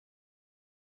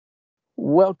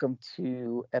Welcome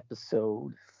to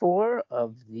episode 4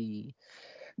 of the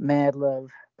Mad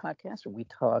Love podcast, where we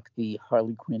talk the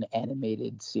Harley Quinn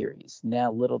animated series.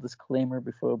 Now, little disclaimer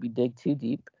before we dig too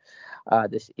deep,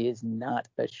 this is not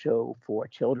a show for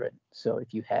children. So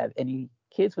if you have any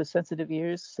kids with sensitive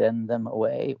ears, send them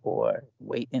away or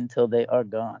wait until they are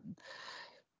gone.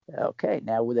 Okay,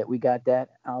 now that we got that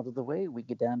out of the way, we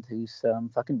get down to some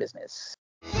fucking business.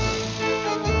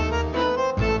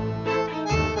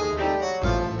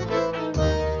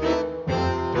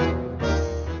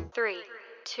 Three,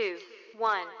 two,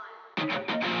 one.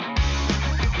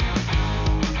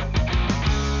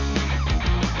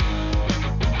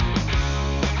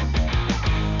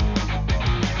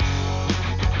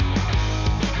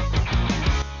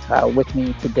 With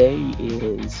me today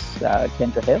is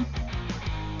Kendra Hill.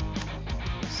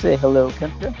 Say hello,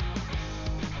 Kendra.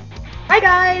 Hi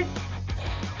guys.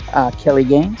 Kelly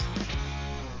Gaines.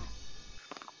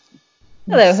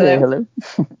 Hello, Say hello.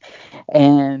 hello.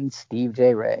 And Steve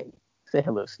J. Ray. Say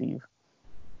hello, Steve.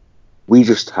 We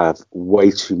just have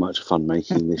way too much fun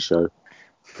making this show.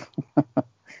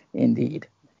 Indeed.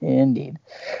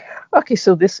 Okay,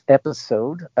 so this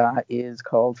episode is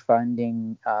called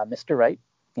Finding Mr. Right,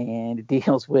 and it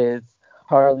deals with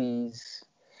Harley's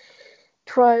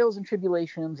trials and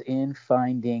tribulations in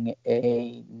finding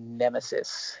a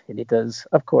nemesis. And it does,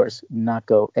 of course, not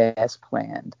go as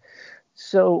planned.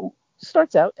 So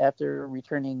starts out after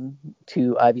returning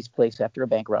to Ivy's place after a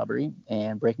bank robbery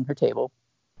and breaking her table.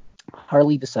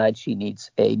 Harley decides she needs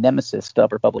a nemesis to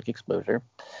stop her public exposure.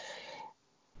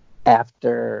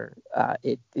 After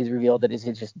it is revealed that it's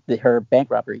just that her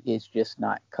bank robbery is just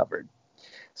not covered.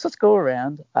 So let's go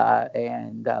around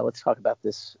and let's talk about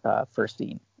this first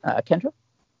scene. Kendra,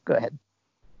 go ahead.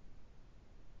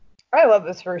 I love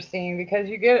this first scene because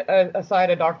you get a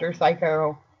side of Dr.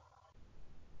 Psycho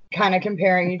kind of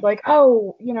comparing. He's like,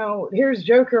 oh, here's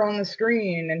Joker on the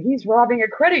screen and he's robbing a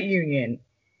credit union.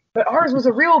 But ours was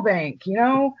a real bank,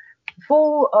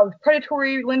 full of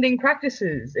predatory lending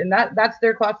practices. And that's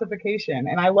their classification.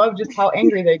 And I love just how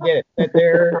angry they get that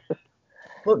they're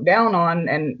looked down on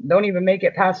and don't even make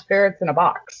it past ferrets in a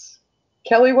box.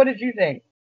 Kelly, what did you think?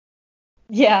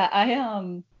 Yeah,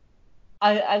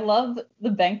 I love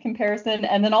the bank comparison,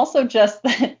 and then also just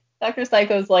that Dr.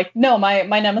 Psycho's like, no, my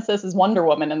nemesis is Wonder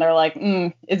Woman, and they're like,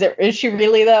 is she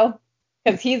really though?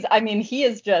 Because he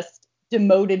has just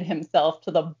demoted himself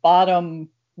to the bottom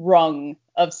rung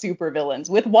of supervillains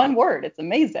with one word. It's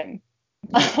amazing.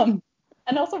 And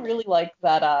also really like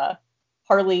that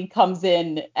Harley comes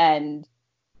in and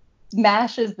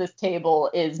smashes this table,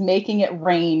 is making it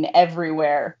rain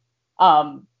everywhere.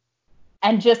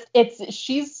 And just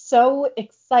she's so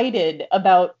excited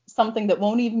about something that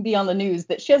won't even be on the news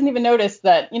that she hasn't even noticed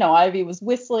that, Ivy was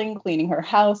whistling, cleaning her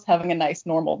house, having a nice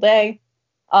normal day.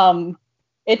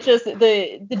 It just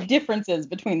the differences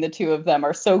between the two of them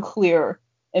are so clear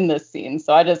in this scene.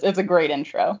 So it's a great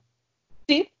intro.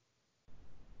 Steve?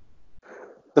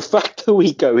 The fact that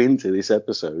we go into this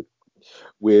episode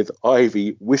with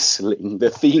Ivy whistling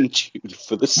the theme tune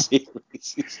for the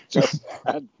series is just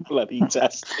bloody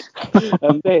tastic.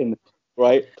 And then,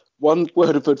 right, one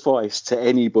word of advice to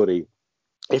anybody: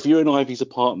 if you're in Ivy's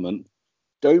apartment,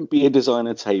 don't be a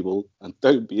designer table and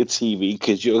don't be a TV,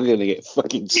 because you're going to get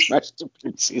fucking smashed to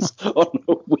pieces on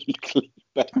a weekly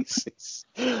basis.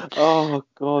 Oh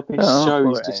God, this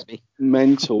show is just Ivy.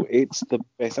 mental. It's the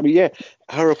best. I mean, yeah,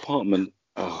 her apartment.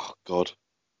 Oh God,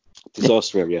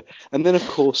 disaster area. And then, of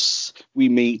course, we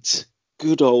meet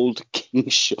good old King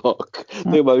Shark,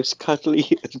 the most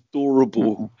cuddly,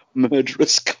 adorable,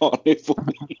 murderous carnivore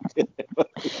ever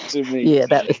to me. Yeah,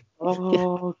 that.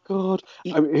 Oh God!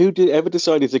 I mean, who ever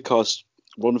decided to cast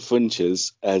Ron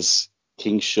Funches as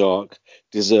King Shark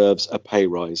deserves a pay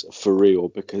rise for real,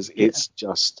 because it's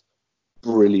just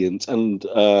brilliant. And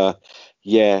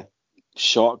yeah,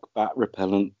 Shark Bat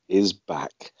Repellent is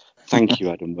back. Thank you,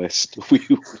 Adam West. We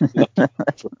love it.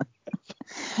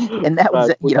 And that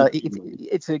was, What did you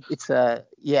it's a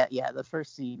yeah. The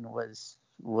first scene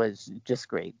was just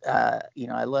great. I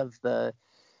love the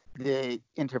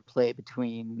interplay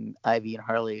between Ivy and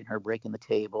Harley, and her breaking the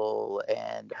table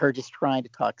and her just trying to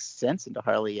talk sense into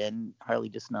Harley, and Harley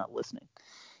just not listening.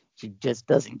 She just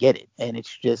doesn't get it, and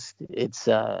it's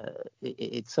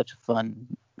such a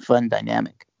fun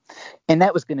dynamic. And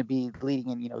that was going to be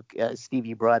leading in. Steve,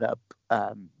 you brought up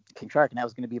King Shark, and that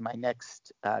was going to be my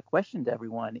next question to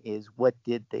everyone: is what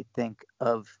did they think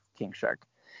of King Shark,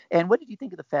 and what did you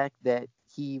think of the fact that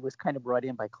he was kind of brought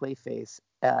in by Clayface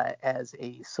as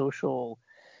a social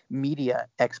media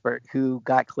expert who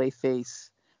got Clayface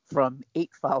from 8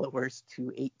 followers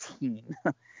to 18?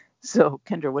 So,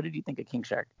 Kendra, what did you think of King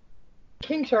Shark?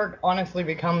 King Shark honestly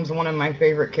becomes one of my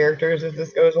favorite characters as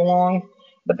this goes along.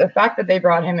 But the fact that they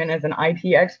brought him in as an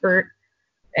IT expert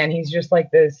and he's just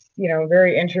like this,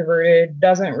 very introverted,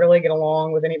 doesn't really get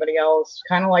along with anybody else,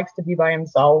 kind of likes to be by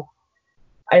himself.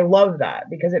 I love that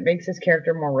because it makes his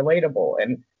character more relatable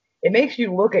and it makes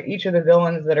you look at each of the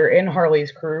villains that are in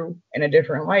Harley's crew in a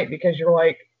different light because you're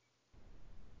like,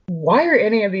 why are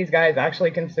any of these guys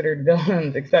actually considered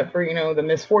villains except for, the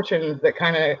misfortunes that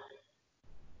kind of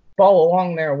fall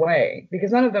along their way?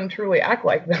 Because none of them truly act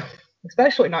like them,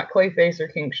 especially not Clayface or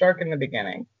King Shark in the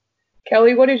beginning.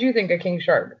 Kelly, what did you think of King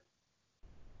Shark?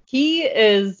 He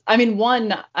is,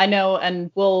 one, I know,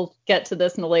 and we'll get to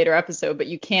this in a later episode, but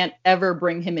you can't ever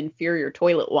bring him inferior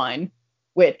toilet wine,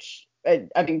 which,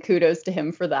 kudos to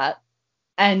him for that.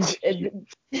 And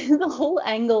the whole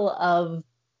angle of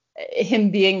him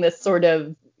being this sort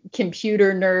of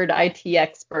computer nerd IT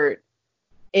expert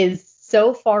is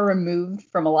so far removed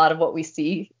from a lot of what we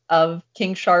see of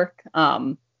King Shark,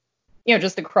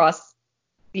 just across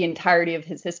the entirety of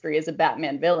his history as a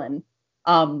Batman villain.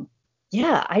 I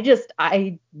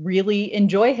really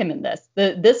enjoy him in this.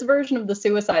 This version of the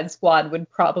Suicide Squad would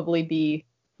probably be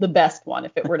the best one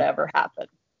if it were to ever happen.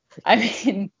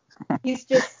 He's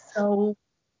just so,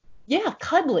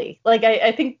 cuddly. Like,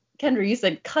 I think, Kendra, you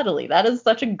said cuddly. That is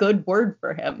such a good word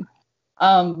for him.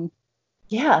 God,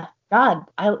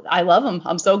 I love him.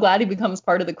 I'm so glad he becomes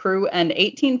part of the crew, and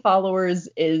 18 followers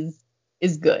is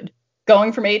good.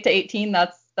 Going from 8 to 18,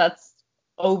 that's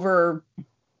over,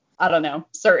 I don't know,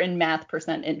 certain math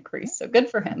percent increase. So good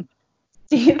for him.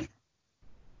 Steve?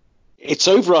 It's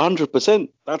over 100%.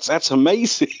 That's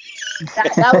amazing.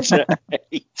 That was There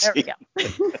we go.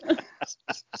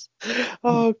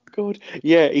 Oh God,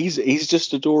 yeah, he's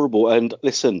just adorable. And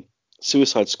listen,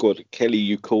 Suicide Squad, Kelly,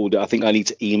 you called it. I think I need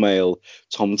to email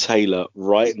Tom Taylor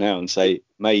right now and say,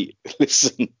 mate,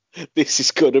 listen, this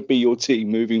has got to be your team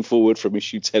moving forward from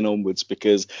issue 10 onwards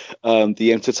because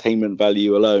the entertainment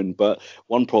value alone. But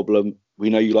one problem, we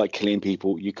know you like killing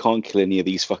people. You can't kill any of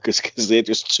these fuckers because they're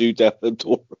just too damn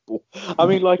adorable.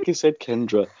 Like you said,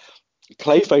 Kendra,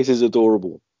 Clayface is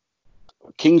adorable.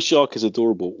 King Shark is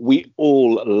adorable. We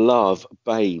all love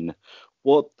Bane.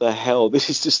 What the hell?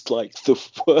 This is just like the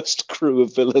worst crew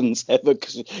of villains ever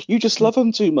because you just love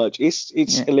them too much. It's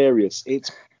hilarious.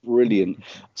 It's brilliant.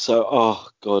 So, oh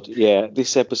God, yeah.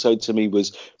 This episode to me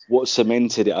was what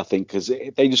cemented it, I think, because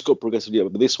they just got progressively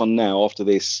up. But this one now, after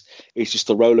this, it's just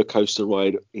a roller coaster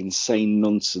ride, insane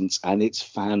nonsense, and it's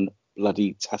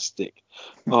fan-bloody-tastic.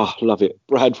 Oh, love it.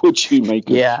 Brad, what'd you make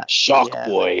of Shark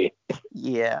Boy?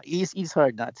 Yeah, he's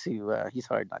hard not to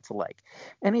like,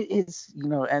 and it is,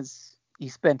 as you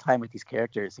spend time with these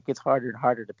characters, it gets harder and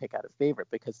harder to pick out a favorite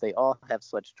because they all have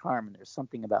such charm, and there's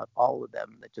something about all of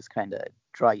them that just kind of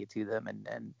draw you to them,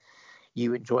 and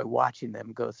you enjoy watching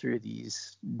them go through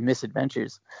these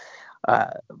misadventures.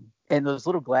 And those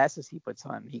little glasses he puts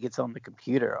on, he gets on the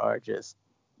computer, are just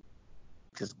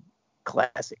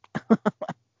classic.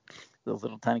 Those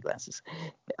little tiny glasses.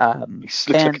 He's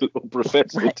like a little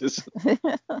professor.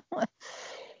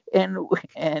 Right.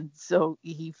 And so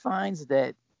he finds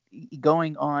that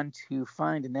going on to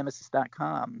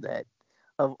findanemesis.com that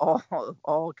of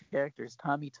all characters,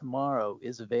 Tommy Tomorrow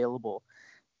is available,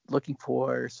 looking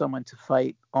for someone to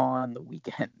fight on the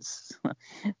weekends.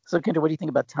 So, Kendra, what do you think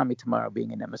about Tommy Tomorrow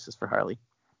being a nemesis for Harley?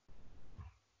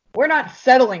 We're not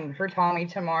settling for Tommy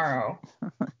Tomorrow.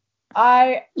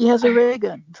 He has a ray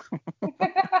gun.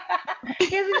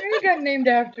 He has a ray gun named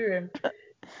after him.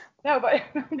 No, but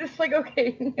I'm just like,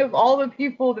 okay, of all the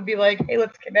people to be like, hey,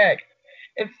 let's connect,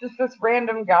 it's just this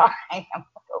random guy. I'm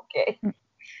like, okay.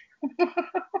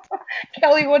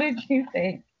 Kelly, what did you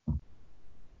think?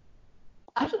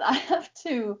 I have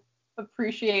to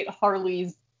appreciate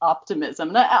Harley's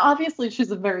optimism. Obviously,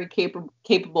 she's a very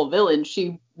capable villain.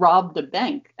 She robbed a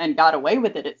bank and got away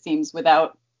with it, it seems,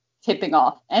 without tipping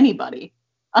off anybody.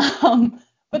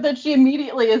 But then she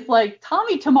immediately is like,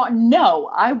 Tommy Tomorrow, no,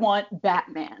 I want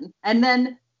Batman. And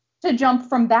then to jump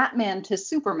from Batman to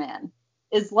Superman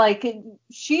is like,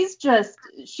 she's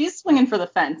swinging for the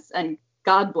fence, and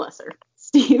God bless her.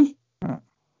 Steve?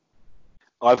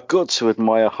 I've got to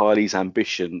admire Harley's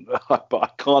ambition, but I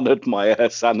can't admire her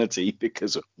sanity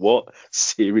because what?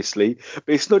 Seriously?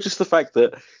 But it's not just the fact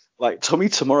that, like, Tommy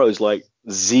Tomorrow's like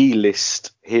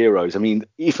Z-list heroes. I mean,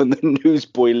 even the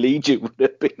Newsboy Legion would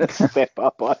have been a step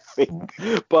up, I think.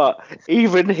 But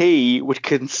even he would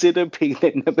consider being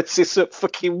a nemesis at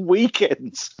fucking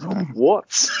weekends.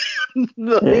 What?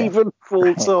 Not even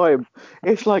full time.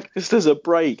 It's like, just as a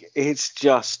break, it's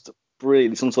just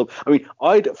brilliant. I mean,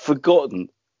 I'd forgotten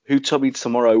who Tommy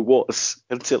Tomorrow was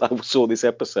until I saw this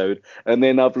episode, and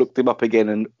then I've looked him up again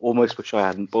and almost wish I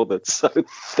hadn't bothered. So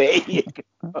there you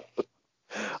go.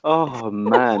 Oh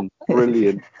man,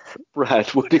 brilliant, Brad.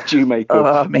 What did you make of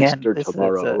Oh man, Mr.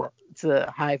 Tomorrow? it's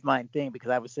a hive mind thing because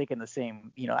I was thinking the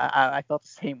same. I felt the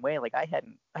same way. Like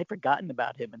I'd forgotten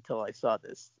about him until I saw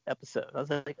this episode. I was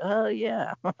like, oh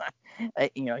yeah,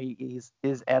 he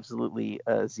is absolutely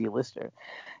a Z-lister,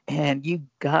 and you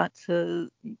got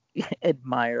to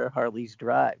admire Harley's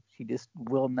drive. She just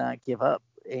will not give up,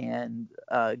 and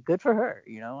good for her.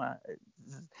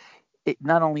 It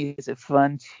not only is it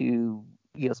fun to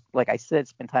like I said,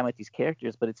 spend time with these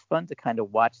characters, but it's fun to kind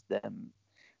of watch them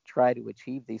try to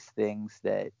achieve these things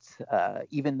that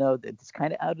even though that it's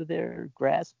kind of out of their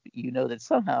grasp, that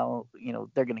somehow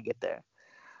they're going to get there.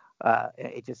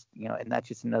 It just and that's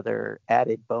just another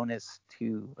added bonus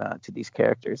to these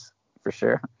characters for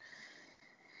sure.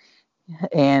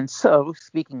 And so,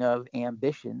 speaking of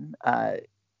ambition,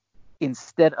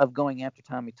 instead of going after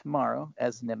Tommy Tomorrow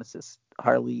as Nemesis,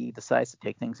 Harley decides to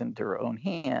take things into her own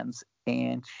hands,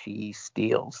 and she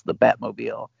steals the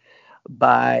Batmobile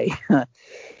by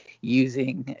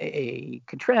using a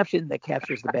contraption that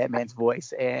captures the Batman's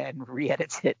voice and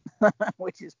re-edits it,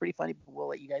 which is pretty funny. But we'll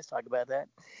let you guys talk about that.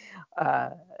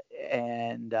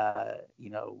 And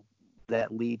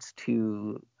that leads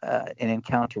to an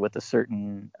encounter with a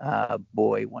certain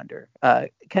boy wonder.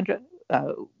 Kendra,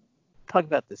 talk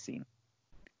about this scene.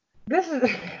 This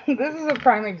is a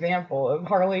prime example of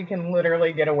Harley can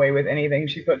literally get away with anything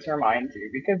she puts her mind to,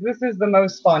 because this is the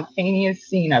most spontaneous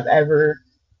scene I've ever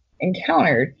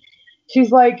encountered. She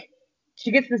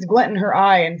gets this glint in her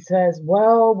eye and says,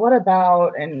 well, what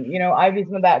about, and Ivy's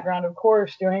in the background, of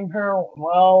course, doing her,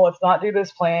 well, let's not do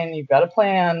this plan, you've got a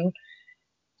plan,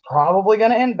 probably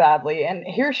gonna end badly, and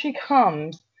here she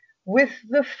comes with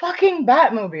the fucking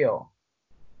Batmobile.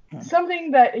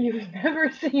 Something that you've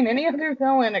never seen any other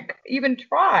villain even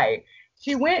try.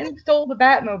 She went and stole the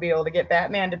Batmobile to get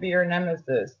Batman to be her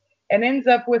nemesis, and ends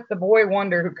up with the boy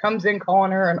wonder who comes in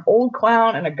calling her an old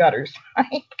clown and a gutter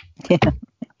snipe.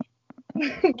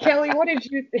 Kelly, what did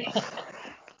you think?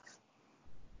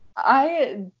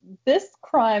 This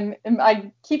crime,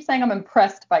 I keep saying I'm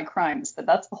impressed by crimes, but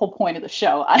that's the whole point of the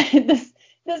show. This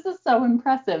is so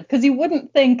impressive because you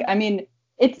wouldn't think. I mean,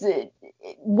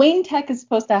 Wayne Tech is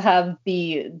supposed to have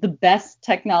the best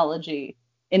technology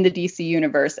in the DC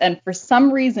universe, and for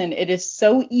some reason, it is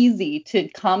so easy to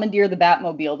commandeer the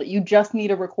Batmobile that you just need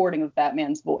a recording of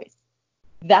Batman's voice.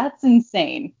 That's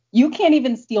insane. You can't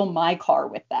even steal my car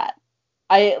with that.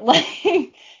 I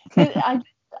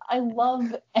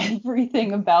love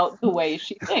everything about the way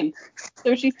she thinks.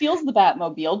 So she steals the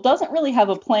Batmobile, doesn't really have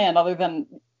a plan other than,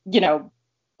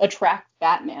 attract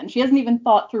Batman. She hasn't even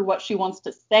thought through what she wants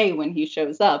to say when he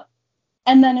shows up.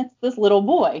 And then it's this little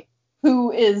boy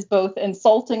who is both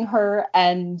insulting her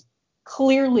and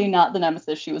clearly not the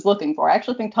nemesis she was looking for. I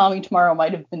actually think Tommy Tomorrow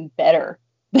might have been better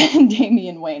than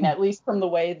Damian Wayne, at least from the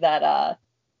way that,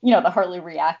 the Harley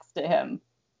reacts to him.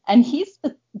 And he's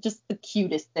just the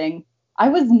cutest thing. I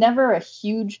was never a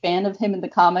huge fan of him in the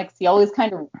comics. He always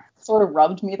kind of sort of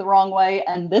rubbed me the wrong way.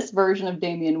 And this version of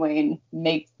Damian Wayne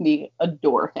makes me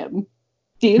adore him.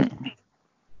 Steve?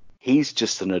 He's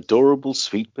just an adorable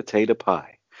sweet potato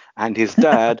pie. And his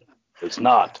dad does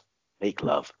not make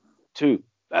love to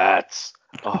bats.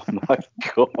 Oh my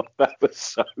God, that was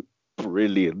so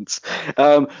brilliant.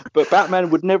 But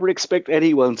Batman would never expect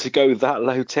anyone to go that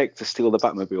low tech to steal the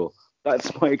Batmobile.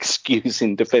 That's my excuse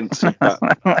in defense of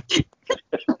Batman.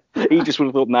 He just would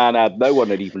have thought, nah, no one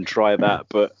would even try that.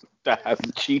 But damn,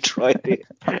 she tried it,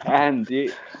 and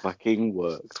it fucking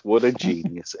worked. What a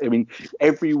genius. I mean,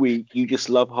 every week you just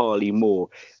love Harley more.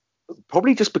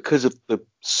 Probably just because of the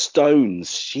stones.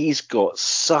 She's got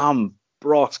some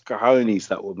brass cojones,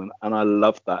 that woman, and I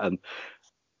love that. And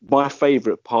my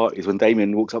favourite part is when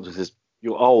Damien walks up and says,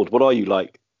 "You're old. What are you,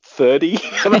 like 30?"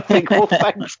 And I think, well,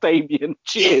 thanks, Damien.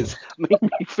 Cheers. Make me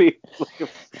feel like a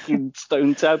fucking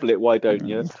stone tablet. Why don't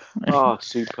you? Ah,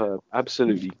 superb.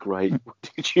 Absolutely great. What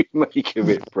did you make of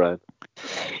it, Brad?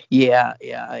 Yeah.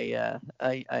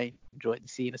 I enjoyed the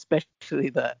scene, especially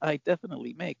the "I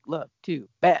definitely make love to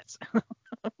bats."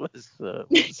 was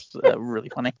really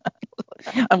funny.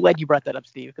 I'm glad you brought that up,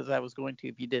 Steve, because I was going to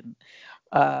if you didn't.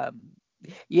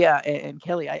 Yeah, and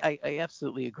Kelly, I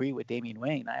absolutely agree with Damian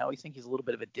Wayne. I always think he's a little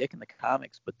bit of a dick in the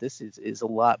comics, but this is a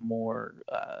lot more,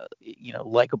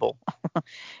 likable.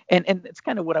 and it's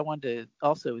kind of what I wanted to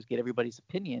also is get everybody's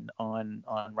opinion on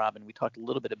Robin. We talked a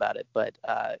little bit about it, but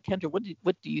Kendra, what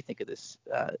do you think of this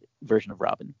version of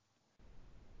Robin?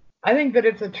 I think that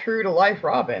it's a true to life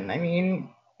Robin. I mean,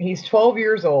 He's 12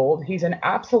 years old. He's an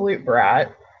absolute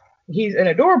brat. He's an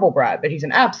adorable brat, but he's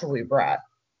an absolute brat.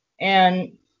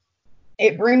 And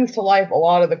it brings to life a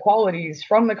lot of the qualities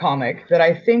from the comic that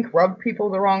I think rub people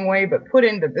the wrong way, but put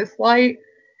into this light,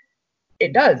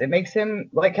 it does. It makes him,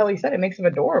 like Kelly said, it makes him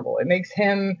adorable. It makes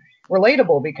him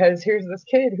relatable because here's this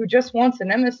kid who just wants a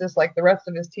nemesis like the rest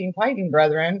of his Teen Titan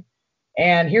brethren.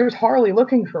 And here's Harley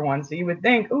looking for one. So you would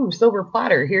think, ooh, silver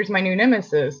platter, here's my new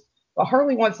nemesis. But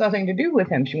Harley wants nothing to do with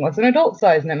him. She wants an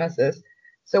adult-sized nemesis.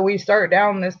 So we start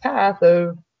down this path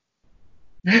of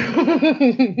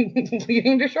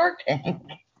leading to Shark Tank.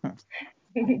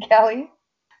 Kelly?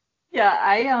 Yeah,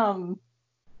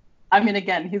 I mean,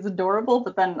 again, he's adorable,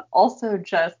 but then also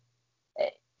just,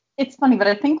 it's funny, but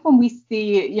I think when we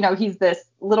see, he's this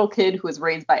little kid who was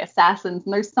raised by assassins,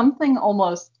 and there's something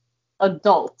almost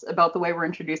adult about the way we're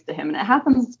introduced to him. And it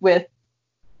happens with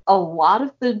a lot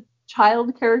of the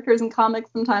child characters in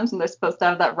comics sometimes when they're supposed to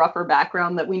have that rougher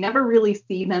background that we never really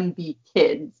see them be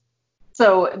kids.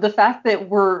 So the fact that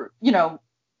we're,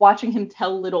 watching him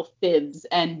tell little fibs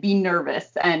and be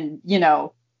nervous and,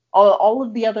 all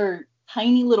of the other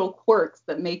tiny little quirks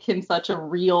that make him such a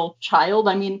real child.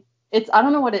 I mean, I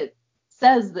don't know what it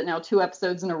says that now 2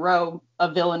 episodes in a row,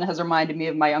 a villain has reminded me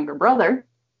of my younger brother.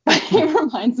 He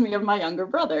reminds me of my younger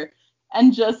brother.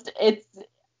 And just,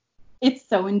 it's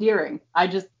so endearing.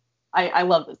 I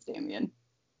love this Damian.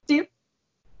 Steve?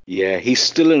 Yeah, he's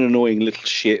still an annoying little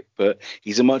shit, but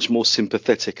he's a much more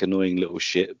sympathetic, annoying little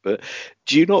shit. But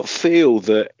do you not feel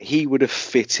that he would have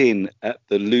fit in at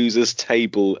the losers'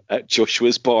 table at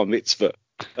Joshua's bar mitzvah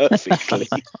perfectly?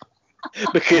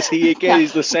 Because he, again,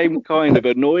 is the same kind of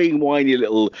annoying, whiny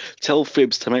little tell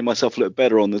fibs to make myself look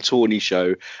better on the Tawny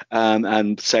show,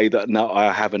 and say that, no,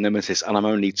 I have a nemesis and I'm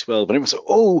only 12. And everyone's like,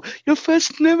 oh, your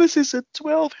first nemesis at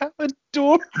 12, how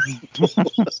adorable.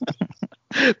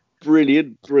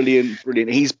 Brilliant.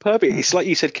 He's perfect. It's like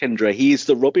you said, Kendra, he is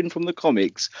the Robin from the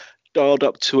comics, dialed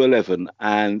up to 11,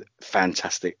 and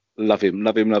fantastic. Love him.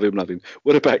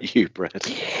 What about you, Brad?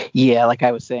 Yeah, like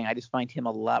I was saying, I just find him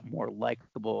a lot more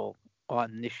likable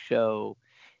on this show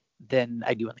than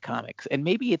I do in the comics. And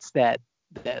maybe it's that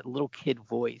little kid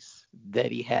voice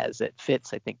that he has that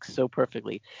fits, I think, so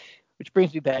perfectly. Which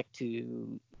brings me back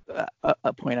to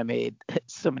a point I made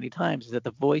so many times, is that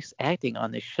the voice acting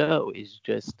on this show is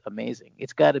just amazing.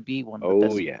 It's got to be one of the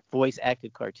best voice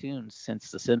acted cartoons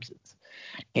since The Simpsons.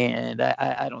 And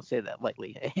I don't say that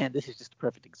lightly. And this is just a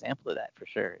perfect example of that for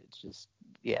sure. It's just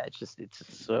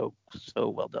so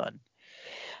well done.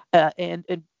 And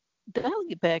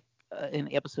dialing it back in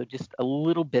the episode just a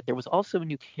little bit, there was also a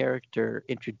new character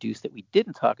introduced that we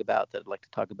didn't talk about that I'd like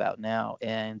to talk about now,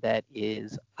 and that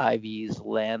is Ivy's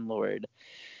landlord.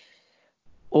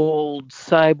 Old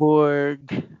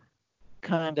cyborg,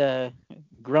 kind of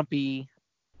grumpy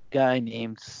guy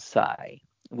named Sai,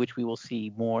 which we will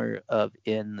see more of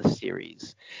in the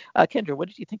series. Kendra, what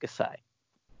did you think of Sai?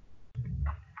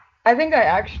 I think I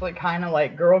actually kind of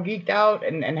like girl geeked out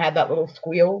and had that little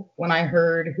squeal when I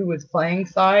heard who was playing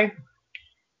Sai.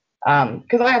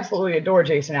 Because I absolutely adore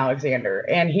Jason Alexander,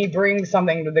 and he brings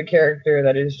something to the character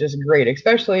that is just great,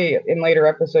 especially in later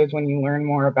episodes when you learn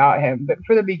more about him. But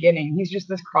for the beginning, he's just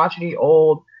this crotchety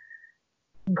old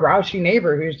grouchy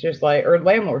neighbor who's just like, or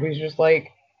landlord who's just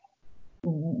like,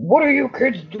 what are you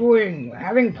kids doing?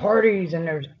 Having parties and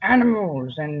there's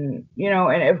animals and,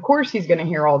 and of course he's going to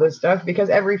hear all this stuff because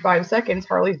every 5 seconds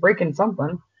Harley's breaking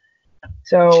something.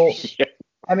 So, yeah.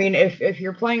 I mean, if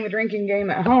you're playing the drinking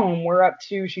game at home, we're up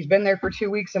to, she's been there for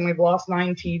 2 weeks and we've lost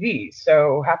 9 TVs.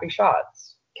 So happy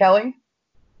shots. Kelly?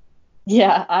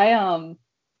 Yeah,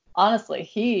 honestly,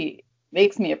 he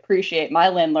makes me appreciate my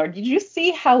landlord. Did you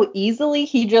see how easily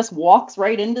he just walks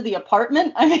right into the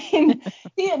apartment? I mean,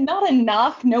 he had not a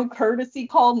knock, no courtesy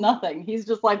call, nothing. He's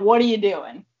just like, what are you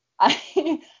doing? I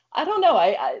don't know.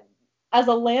 I as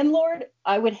a landlord,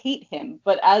 I would hate him,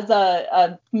 but as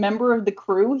a member of the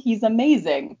crew, he's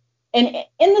amazing. And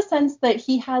in the sense that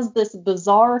he has this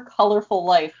bizarre, colorful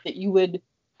life that you would,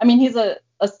 I mean, he's a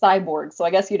cyborg, so I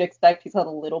guess you'd expect he's had a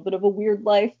little bit of a weird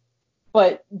life.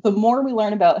 But the more we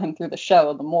learn about him through the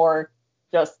show, the more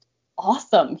just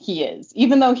awesome he is,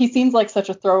 even though he seems like such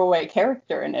a throwaway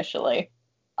character initially.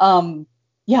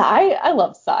 Yeah, I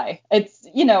love Sai. It's,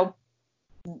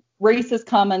 racist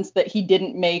comments that he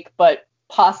didn't make, but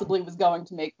possibly was going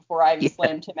to make before Ivy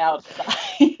slammed him out.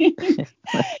 He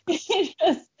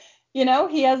just,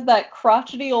 he has that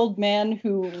crotchety old man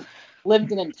who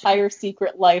lived an entire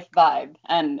secret life vibe,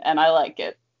 and I like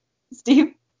it.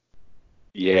 Steve?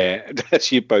 Yeah, as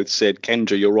you both said,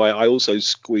 Kendra, you're right. I also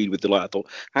squealed with delight. I thought,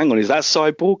 hang on, is that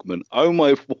Cy Borgman? Oh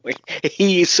my boy,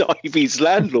 he is Ivy's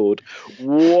landlord.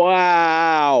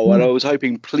 Wow. And I was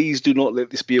hoping, please do not let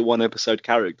this be a one episode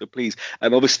character, please.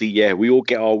 And obviously, yeah, we all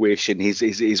get our wish and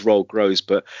his role grows.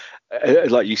 But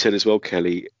like you said as well,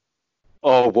 Kelly,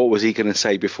 oh, what was he going to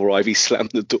say before Ivy slammed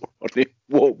the door on him?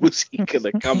 What was he going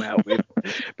to come out with?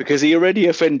 Because he already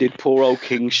offended poor old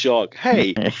King Shark.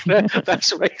 Hey,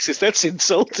 that's racist. That's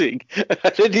insulting.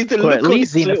 And then the Or look at on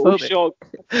least his little xenophobic. shark,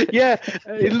 yeah,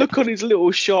 the look on his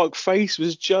little shark face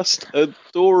was just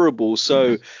adorable.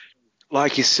 So,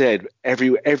 like you said,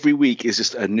 every week is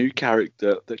just a new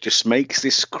character that just makes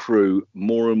this crew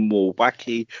more and more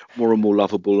wacky, more and more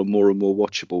lovable, and more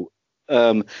watchable.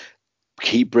 Um,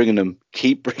 keep bringing them,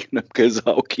 because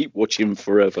I'll keep watching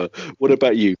forever. What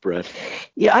about you, Brad?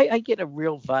 Yeah, I get a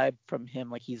real vibe from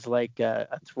him. Like he's like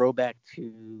a throwback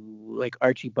to like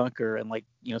Archie Bunker and like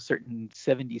certain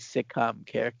 '70s sitcom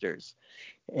characters,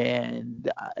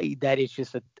 and that is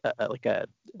just like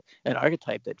an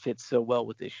archetype that fits so well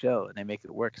with this show, and they make it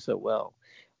work so well.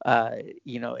 And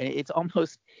it's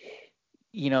almost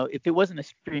if it wasn't a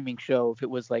streaming show, if it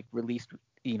was like released,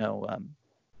 you know,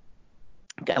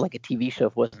 like a TV show,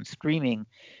 if it wasn't streaming,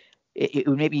 it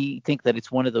would maybe think that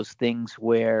it's one of those things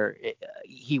where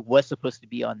he was supposed to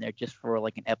be on there just for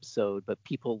like an episode, but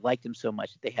people liked him so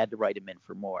much that they had to write him in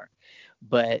for more.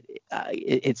 But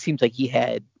it seems like he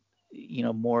had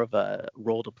more of a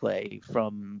role to play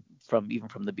from even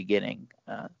from the beginning.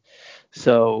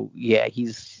 So yeah,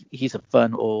 he's a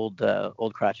fun old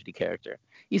crotchety character.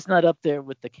 He's not up there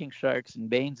with the King Sharks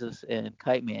and Baneses and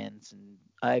Kite Mans and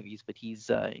Ivies, but he's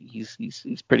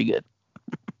pretty good.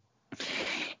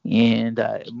 And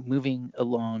moving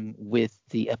along with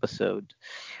the episode,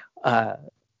 uh,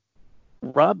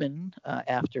 Robin,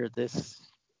 after this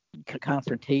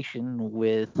confrontation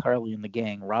with Harley and the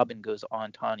gang, Robin goes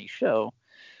on Tawny's show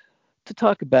to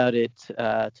talk about it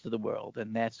to the world,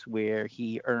 and that's where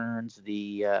he earns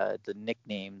the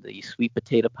nickname, the sweet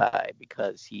potato pie,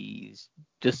 because he's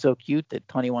just so cute that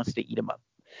Tawny wants to eat him up.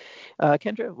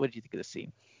 Kendra, what did you think of the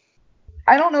scene?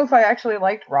 I don't know if I actually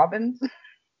liked Robin's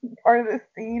part of this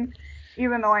scene,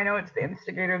 even though I know it's the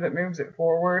instigator that moves it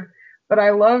forward. But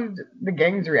I loved the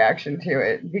gang's reaction to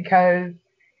it because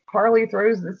Harley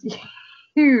throws this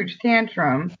huge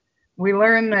tantrum. We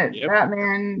learn that Yep.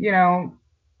 Batman,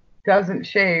 doesn't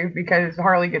shave because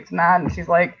Harley gets mad and she's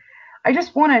like, I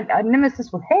just want a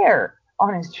nemesis with hair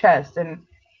on his chest. And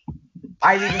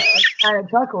Ivy just kind of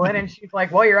chuckling and she's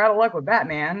like, well, you're out of luck with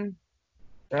Batman.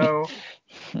 So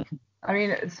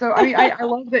I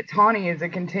love that Tawny is a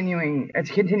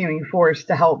continuing force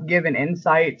to help give an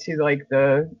insight to like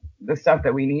the stuff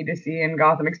that we need to see in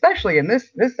Gotham, especially in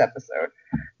this episode.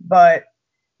 But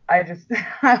I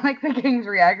like the King's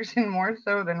reaction more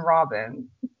so than Robin.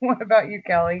 What about you,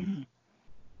 Kelly?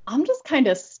 I'm just kind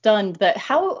of stunned that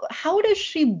how does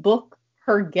she book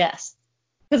her guests?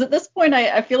 Because at this point,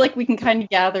 I feel like we can kind of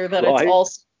gather that it's all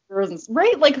superheroes,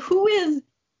 right? Like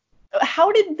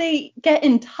how did they get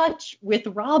in touch with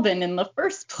Robin in the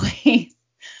first place?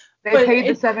 They paid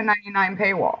the $7.99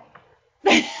 paywall.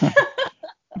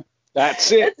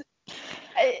 That's it.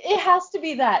 It has to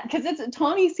be that, because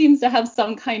Tawny seems to have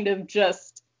some kind of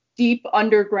just deep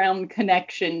underground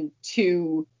connection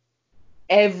to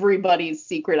everybody's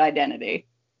secret identity.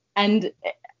 And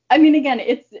I mean, again,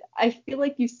 I feel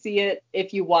like you see it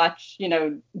if you watch,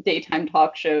 daytime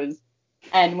talk shows,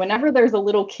 and whenever there's a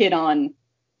little kid on,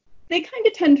 they kind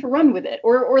of tend to run with it.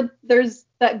 Or there's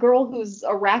that girl who's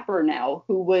a rapper now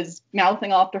who was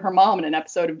mouthing off to her mom in an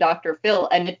episode of Dr. Phil,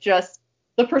 and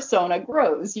the persona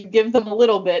grows. You give them a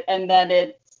little bit, and then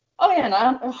it's, oh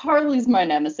yeah, Harley's my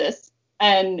nemesis.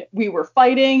 And we were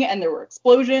fighting, and there were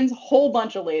explosions, whole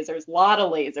bunch of lasers, lot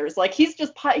of lasers. Like he's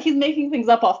making things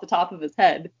up off the top of his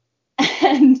head,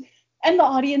 and the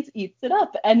audience eats it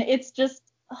up, and it's just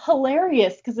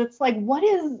hilarious because it's like, what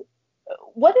is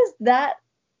that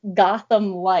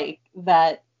Gotham like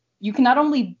that you can not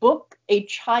only book a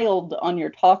child on your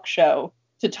talk show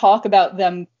to talk about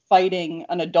them fighting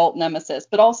an adult nemesis,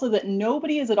 but also that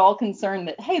nobody is at all concerned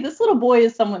that, hey, this little boy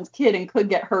is someone's kid and could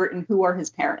get hurt, and who are his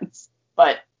parents?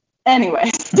 But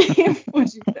anyway, Steve, what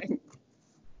do you think?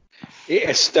 It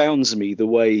astounds me the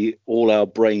way all our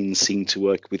brains seem to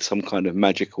work with some kind of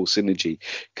magical synergy.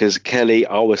 Because Kelly,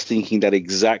 I was thinking that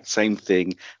exact same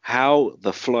thing. How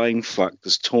the flying fuck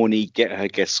does Tawny get her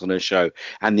guests on her show?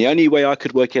 And the only way I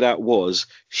could work it out was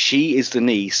she is the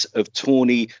niece of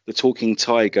Tawny, the talking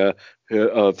tiger,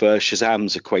 of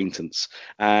Shazam's acquaintance.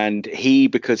 And he,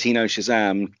 because he knows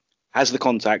Shazam, has the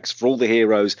contacts for all the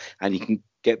heroes, and he can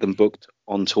get them booked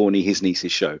on Tawny, his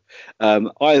niece's show.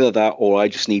 Either that, or I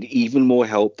just need even more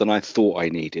help than I thought I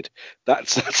needed.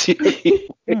 That's the only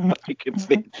way I can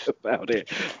think about it.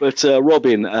 But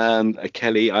Robin and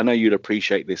Kelly, I know you'd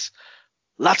appreciate this.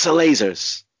 Lots of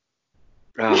lasers.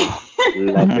 Ah,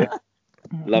 love it.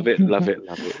 Love it, love it,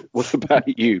 love it. What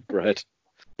about you, Brad?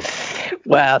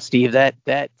 Wow, Steve, that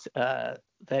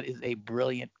is a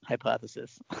brilliant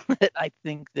hypothesis. I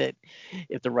think that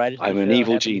if the writers of I'm the an show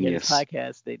evil happen to hear this genius.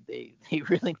 podcast, they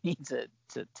really need to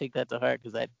take that to heart,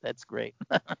 because that's great.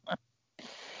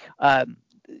 um,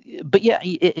 but yeah,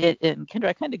 and Kendra,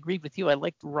 I kind of agree with you. I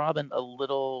liked Robin a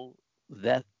little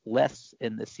less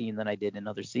in the scene than I did in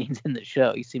other scenes in the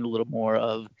show. He seemed a little more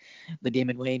of the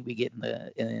Damon Wayne we get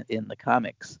in the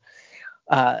comics.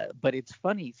 But it's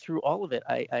funny, through all of it,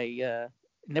 I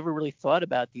never really thought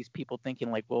about these people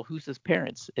thinking like, well, who's his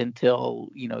parents, until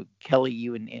Kelly,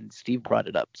 you and Steve brought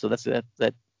it up. So that's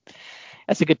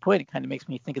a good point. It kind of makes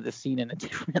me think of the scene in a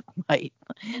different light.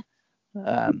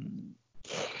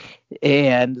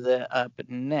 And up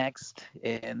next,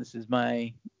 and this is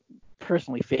my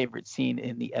personally favorite scene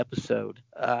in the episode.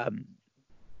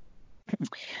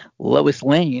 Lois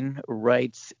Lane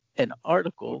writes an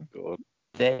article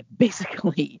that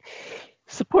basically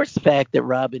supports the fact that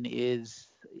Robin is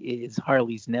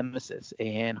Harley's nemesis,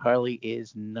 and Harley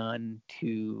is none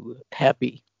too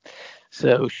happy.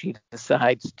 So she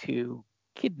decides to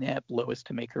kidnap Lois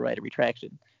to make her write a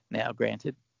retraction. Now,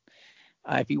 granted,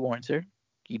 Ivy warns her,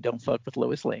 you don't fuck with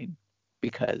Lois Lane,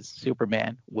 because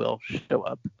Superman will show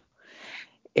up.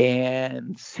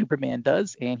 And Superman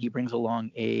does, and he brings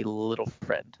along a little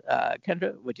friend.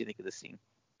 Kendra, what do you think of this scene?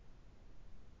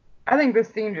 I think this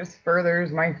scene just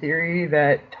furthers my theory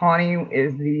that Tawny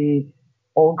is the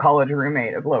old college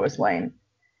roommate of Lois Lane.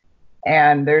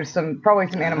 And there's probably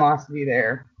some animosity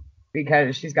there,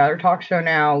 because she's got her talk show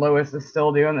now. Lois is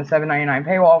still doing the $7.99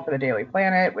 paywall for the Daily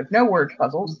Planet with no word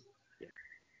puzzles.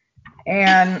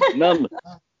 And None.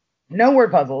 No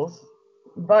word puzzles.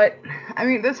 But I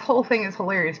mean, this whole thing is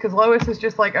hilarious, because Lois is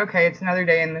just like, okay, it's another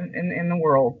day in the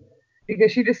world,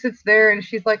 because she just sits there and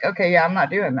she's like, okay, yeah, I'm not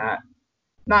doing that,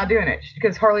 not doing it,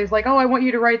 because Harley's like, oh, I want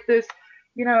you to write this,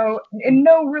 in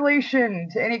no relation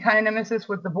to any kind of nemesis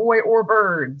with the boy or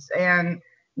birds, and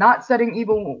not setting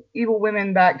evil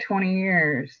women back 20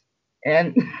 years.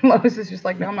 And Lois is just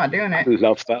like, no, I'm not doing it. I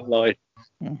love that line.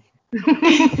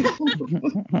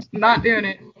 Not doing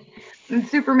it. And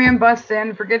Superman busts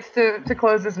in, forgets to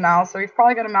close his mouth, so he's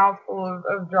probably got a mouthful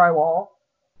of drywall.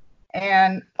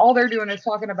 And all they're doing is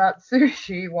talking about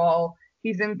sushi while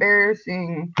he's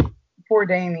embarrassing poor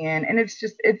Damien. And it's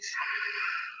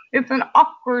an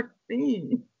awkward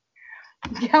scene.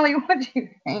 Kelly, what do you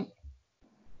think?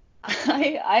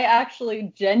 I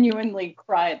actually genuinely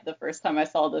cried the first time I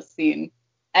saw this scene.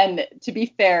 And to be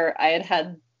fair, I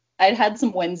had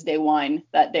some Wednesday wine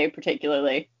that day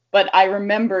particularly. But I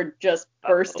remember just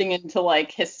bursting into like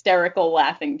hysterical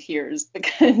laughing tears,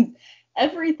 because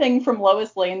everything from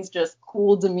Lois Lane's just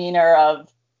cool demeanor of,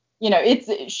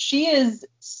 she is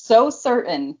so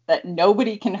certain that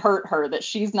nobody can hurt her that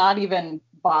she's not even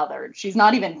bothered. She's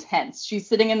not even tense. She's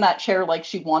sitting in that chair like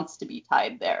she wants to be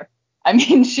tied there. I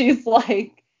mean, she's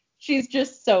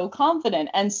just so confident.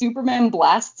 And Superman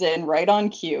blasts in right on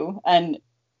cue and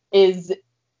is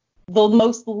the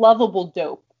most lovable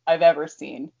dope I've ever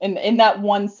seen. In that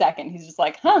 1 second, he's just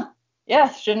like,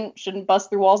 yeah, shouldn't bust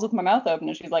through walls with my mouth open.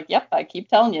 And she's like, yep, I keep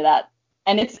telling you that.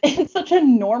 And it's such a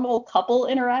normal couple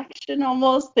interaction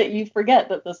almost, that you forget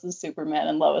that this is Superman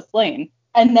and Lois Lane.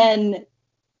 And then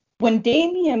when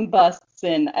Damian busts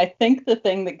in, I think the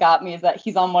thing that got me is that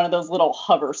he's on one of those little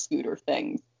hover scooter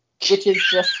things, which is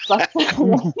just such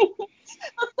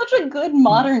a good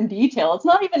modern detail. It's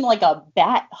not even like a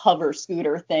bat hover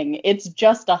scooter thing. It's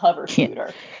just a hover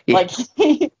scooter. Yeah.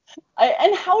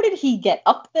 And how did he get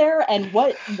up there, and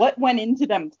what went into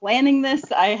them planning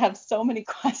this? I have so many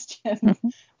questions,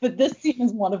 but this scene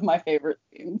is one of my favorite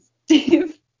scenes.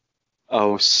 Steve?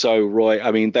 Oh, so right.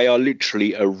 I mean, they are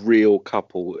literally a real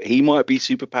couple. He might be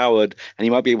superpowered and he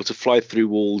might be able to fly through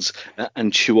walls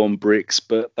and chew on bricks,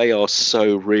 but they are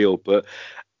so real. But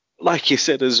like you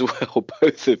said as well,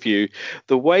 both of you,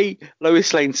 the way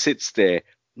Lois Lane sits there,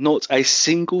 not a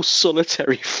single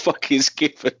solitary fuck is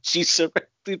given. She's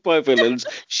surrounded by villains.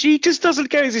 She just doesn't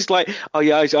care. It's like, oh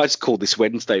yeah, I just called this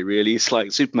Wednesday, really. It's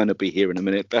like Superman will be here in a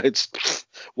minute. It's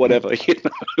whatever,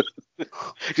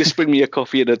 Just bring me a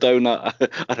coffee and a donut.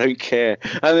 I don't care.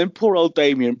 And then poor old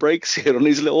Damien breaks in on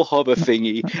his little hover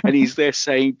thingy, and he's there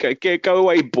saying, go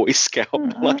away, Boy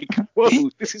Scout. Like,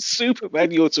 whoa, this is Superman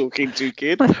you're talking to,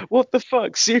 kid. What the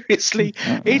fuck? Seriously?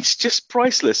 It's just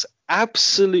priceless.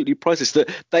 absolutely priceless. That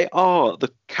they are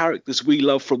the characters we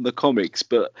love from the comics,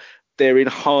 but they're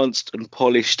enhanced and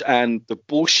polished, and the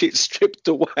bullshit stripped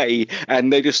away,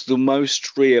 and they're just the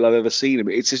most real I've ever seen them.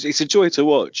 It's a joy to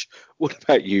watch. What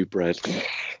about you, Brad?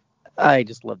 I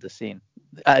just love the scene.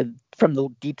 From the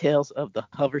details of the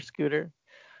hover scooter.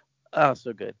 Oh,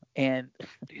 so good. And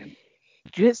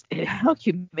just how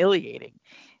humiliating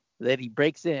that he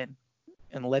breaks in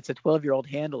and lets a 12-year-old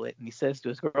handle it. And he says to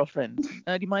his girlfriend,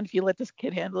 do you mind if you let this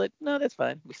kid handle it? No, that's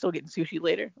fine. We still getting sushi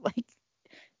later. Like,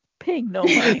 paying no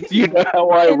mind. You know how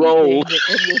I roll.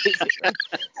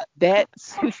 That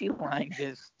sushi line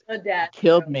just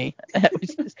killed me.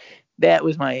 That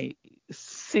was my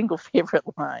single favorite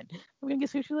line. Are we going to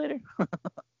get sushi later?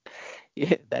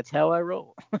 Yeah, that's how I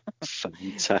roll.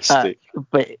 Fantastic.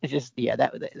 But it's just, yeah,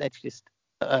 that's just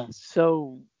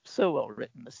so well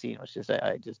written. The scene was just,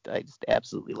 I just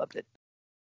absolutely loved it.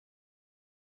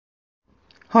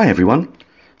 Hi everyone,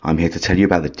 I'm here to tell you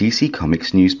about the DC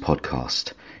Comics News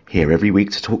Podcast. Here every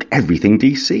week to talk everything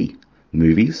DC,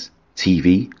 movies,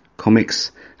 TV,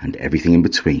 comics, and everything in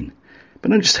between.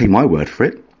 But don't just take my word for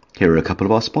it. Here are a couple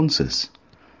of our sponsors.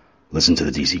 Listen to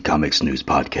the DC Comics News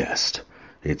Podcast.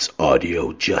 It's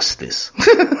audio justice.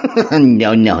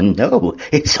 No.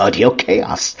 It's audio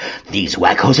chaos. These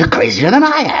wackos are crazier than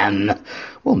I am.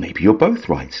 Well, maybe you're both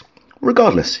right.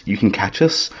 Regardless, you can catch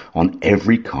us on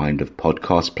every kind of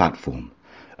podcast platform.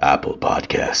 Apple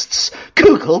Podcasts,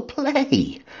 Google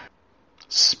Play,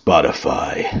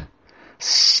 Spotify,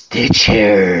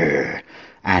 Stitcher,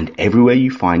 and everywhere you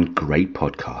find great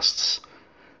podcasts.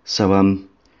 So,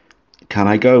 can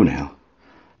I go now?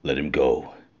 Let him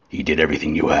go. He did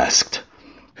everything you asked.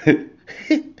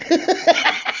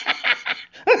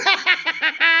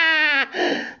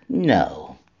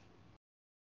 No.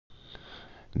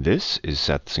 This is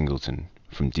Seth Singleton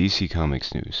from DC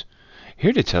Comics News,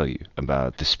 here to tell you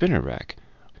about the Spinner Rack.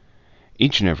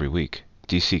 Each and every week,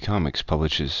 DC Comics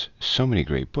publishes so many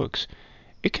great books,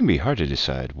 it can be hard to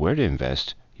decide where to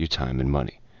invest your time and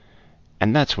money.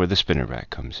 And that's where the Spinner Rack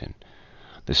comes in.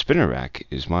 The Spinner Rack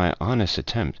is my honest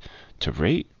attempt to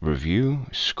rate, review,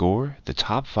 score the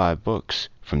top 5 books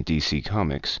from DC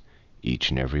Comics each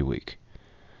and every week.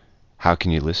 How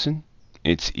can you listen?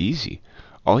 It's easy.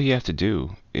 All you have to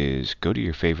do is go to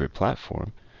your favorite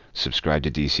platform, subscribe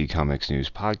to DC Comics News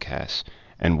Podcasts,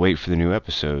 and wait for the new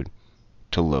episode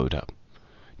to load up.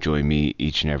 Join me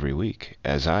each and every week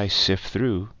as I sift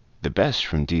through the best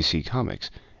from DC Comics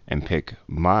and pick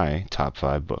my top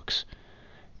 5 books.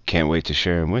 Can't wait to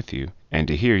share them with you and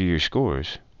to hear your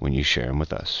scores when you share them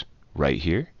with us, right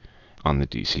here on the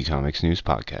DC Comics News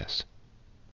Podcast.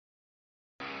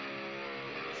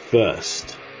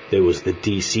 First, there was the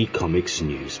DC Comics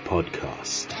News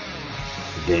Podcast.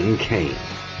 Then came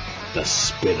the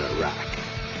Spinner Rack.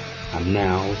 And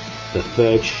now, the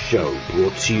third show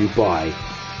brought to you by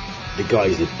the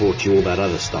guys that brought you all that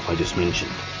other stuff I just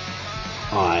mentioned.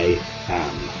 I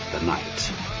Am the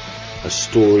Night. A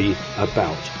story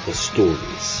about the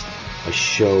stories. A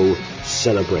show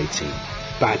celebrating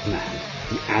Batman,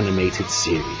 the animated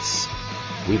series.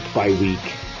 Week by week,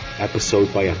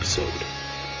 episode by episode.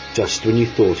 Just when you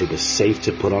thought it was safe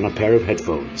to put on a pair of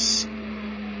headphones,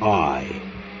 I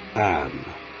am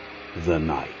the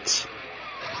Night.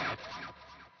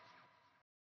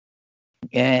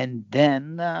 And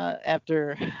then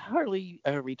after Harley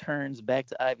returns back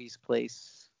to Ivy's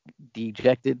place,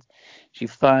 dejected, she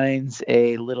finds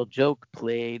a little joke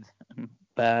played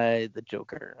by the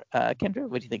Joker. Kendra,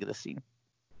 what do you think of this scene?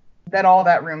 That all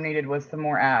that room needed was some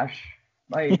more Ash.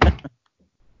 Like,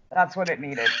 that's what it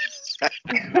needed.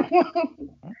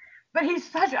 But he's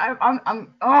such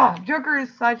Joker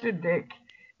is such a dick.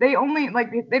 They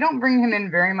don't bring him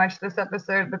in very much this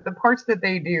episode, but the parts that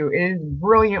they do is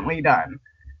brilliantly done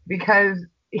because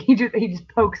he just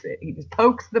pokes it. He just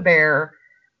pokes the bear,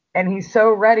 and he's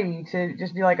so ready to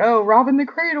just be like, "Oh, Robin the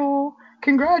Cradle,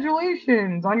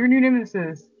 congratulations on your new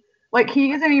nemesis." Like,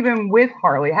 he isn't even with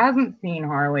Harley, hasn't seen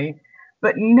Harley,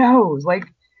 but knows, like,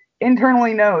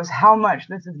 internally knows how much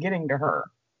this is getting to her.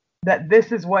 That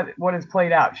this is what is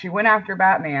played out. She went after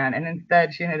Batman, and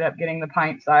instead she ended up getting the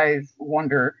pint-sized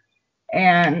Wonder.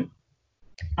 And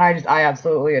I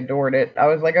absolutely adored it. I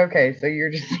was like, okay, so you're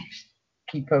just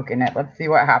keep poking it. Let's see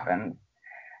what happens.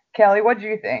 Kelly, what do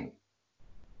you think?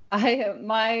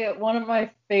 One of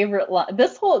my favorite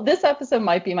this episode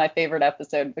might be my favorite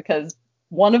episode because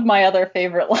one of my other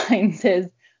favorite lines is,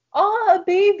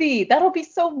 baby, that'll be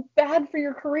so bad for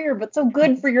your career, but so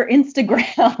good for your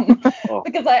Instagram.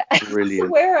 Because I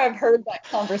swear I've heard that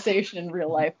conversation in real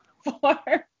life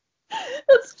before.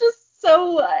 It's just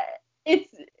so,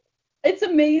 It's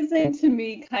amazing to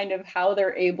me kind of how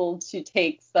they're able to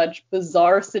take such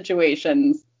bizarre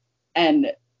situations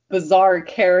and bizarre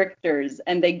characters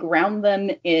and they ground them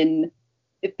in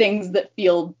things that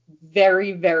feel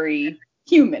very, very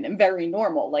human and very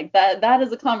normal. Like that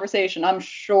is a conversation I'm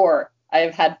sure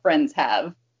I've had friends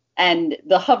have. And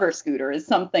the hover scooter is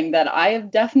something that I have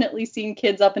definitely seen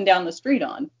kids up and down the street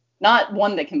on. Not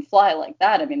one that can fly like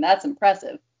that. I mean, that's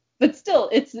impressive. But still,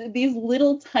 it's these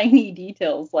little tiny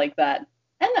details like that.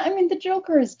 And I mean, the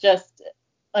Joker is just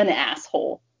an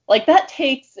asshole. Like that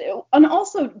takes, and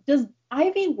also, does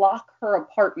Ivy lock her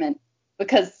apartment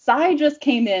because Cy just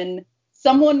came in?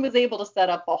 Someone was able to set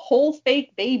up a whole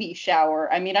fake baby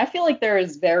shower. I mean, I feel like there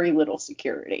is very little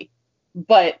security.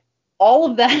 But all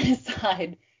of that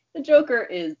aside, the Joker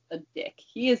is a dick.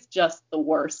 He is just the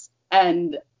worst.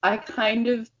 And I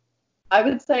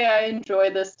would say I enjoy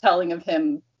this telling of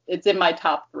him. It's in my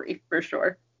top 3 for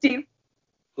sure. Steve?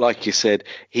 Like you said,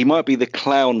 he might be the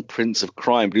clown prince of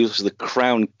crime, but he's also the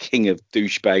crown king of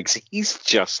douchebags. He's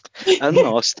just a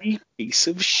nasty piece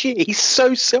of shit. He's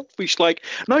so selfish. Like,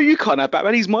 no, you can't have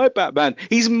Batman. He's my Batman.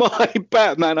 He's my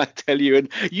Batman, I tell you. And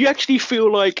you actually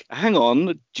feel like, hang on,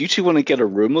 do you two want to get a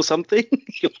room or something?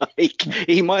 Like,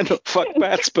 he might not fuck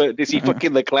bats, but is he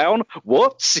fucking the clown?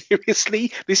 What?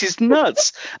 Seriously? This is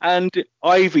nuts. And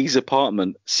Ivy's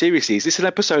apartment, seriously, is this an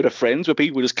episode of Friends where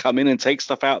people just come in and take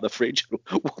stuff out of the fridge?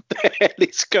 What the hell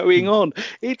is going on?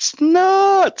 It's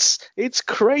nuts. It's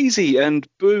crazy. And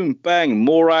boom, bang,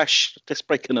 more ash. Let's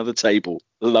break another table.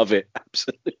 Love it.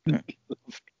 Absolutely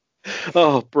love it.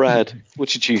 Oh, Brad, what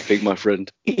did you think, my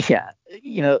friend? Yeah,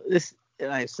 this,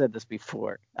 and I've said this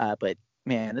before, but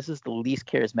man, this is the least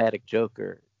charismatic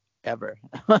Joker ever.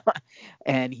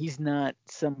 And he's not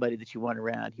somebody that you want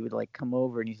around. He would like come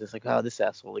over and he's just like, oh, this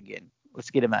asshole again. Let's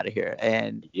get him out of here.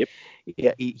 And Yep.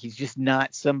 yeah, he's just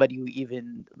not somebody who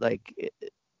even like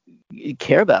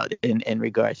care about in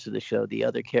regards to the show. The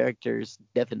other characters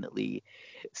definitely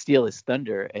steal his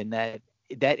thunder, and that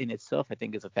in itself I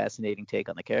think is a fascinating take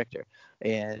on the character.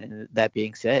 And that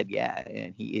being said, yeah,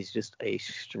 and he is just a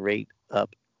straight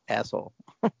up asshole.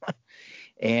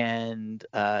 And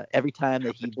every time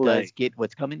that he does get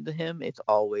what's coming to him, it's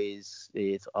always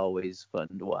fun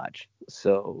to watch.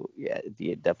 So yeah,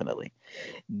 definitely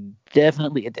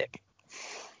a dick.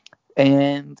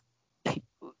 And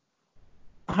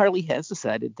Harley has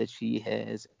decided that she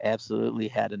has absolutely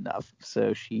had enough.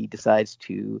 So she decides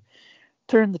to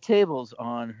turn the tables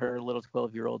on her little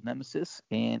 12-year-old nemesis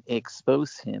and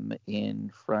expose him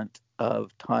in front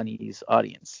of Tawny's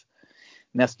audience.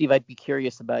 Now, Steve, I'd be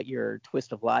curious about your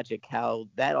twist of logic, how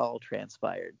that all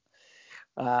transpired.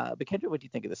 But Kendra, what do you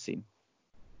think of this scene?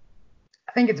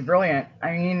 I think it's brilliant.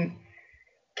 I mean,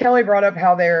 Kelly brought up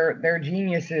how they're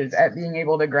geniuses at being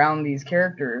able to ground these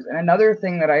characters. And another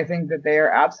thing that I think that they are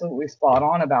absolutely spot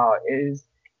on about is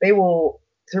they will,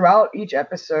 throughout each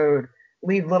episode,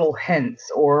 leave little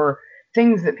hints or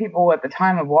things that people at the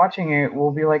time of watching it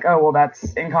will be like, oh, well,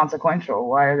 that's inconsequential.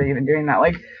 Why are they even doing that?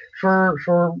 Like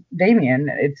for Damien,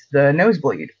 it's the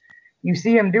nosebleed. You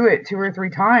see him do it 2 or 3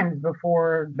 times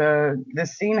before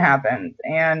this scene happens,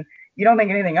 and you don't think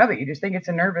anything of it. You just think it's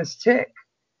a nervous tick.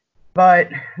 But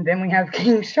then we have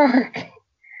King Shark,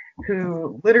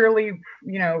 who literally,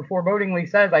 forebodingly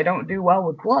says, I don't do well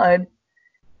with blood.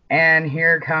 And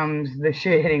here comes the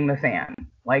shit hitting the fan.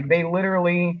 Like, they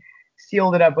literally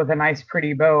sealed it up with a nice,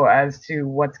 pretty bow as to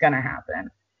what's going to happen.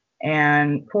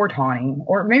 And poor Tawny,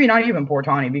 or maybe not even poor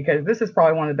Tawny, because this is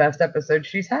probably one of the best episodes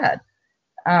she's had.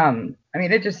 I mean,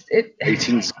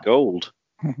 Ratings gold.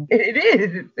 It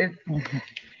is.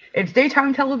 It's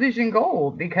daytime television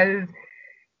gold, because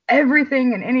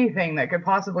everything and anything that could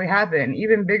possibly happen,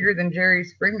 even bigger than Jerry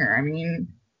Springer. I mean,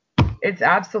 it's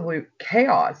absolute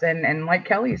chaos. And like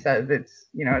Kelly says, it's,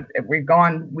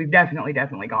 we've definitely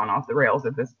gone off the rails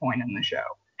at this point in the show.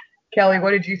 Kelly,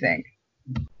 what did you think?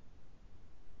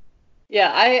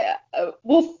 Yeah,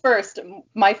 well, first,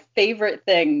 my favorite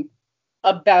thing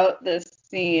about this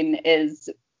scene is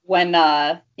when,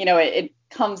 it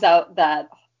comes out that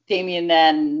Damien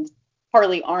and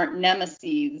Harley aren't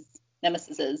nemesis.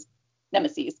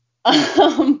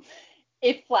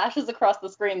 It flashes across the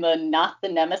screen the not the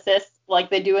nemesis, like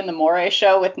they do in the Moray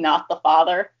show with not the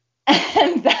father.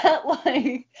 And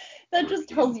that just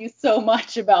tells you so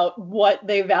much about what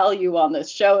they value on this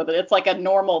show, that it's like a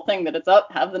normal thing that it's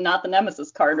up, have the not the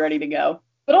nemesis card ready to go.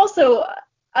 But also,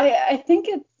 I think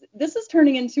this is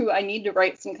turning into, I need to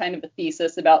write some kind of a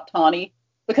thesis about Tawny,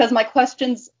 because my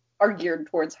questions are geared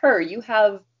towards her. You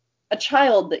have a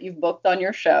child that you've booked on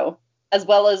your show, as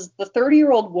well as the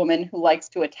 30-year-old woman who likes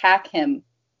to attack him,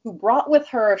 who brought with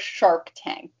her a shark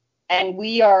tank. and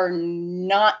we are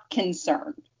not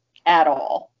concerned at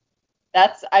all.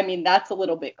 That's a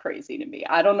little bit crazy to me.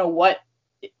 I don't know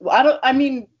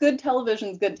good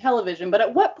television's good television, but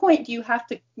at what point do you have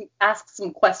to ask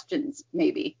some questions,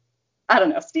 maybe? I don't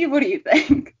know. Steve, what do you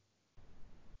think?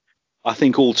 I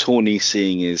think all Tawny's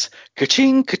seeing is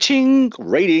ka-ching, ka-ching,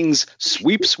 ratings,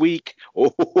 sweeps week.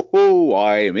 Oh,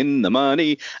 I'm in the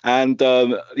money. And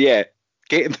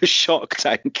getting the shark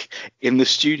tank in the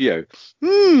studio.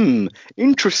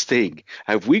 Interesting.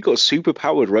 Have we got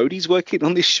superpowered roadies working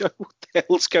on this show? What the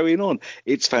hell's going on?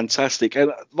 It's fantastic.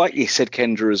 And like you said,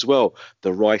 Kendra, as well,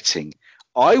 the writing.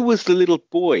 I was the little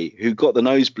boy who got the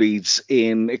nosebleeds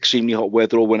in extremely hot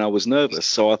weather or when I was nervous.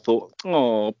 So I thought,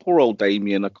 oh, poor old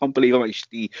Damien. I can't believe I'm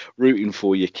actually rooting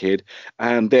for you, kid.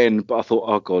 But I thought,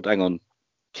 oh, God, hang on.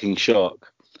 King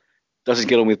Shark doesn't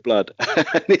get on with blood.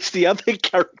 And it's the other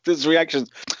characters' reactions.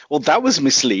 Well, that was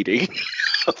misleading.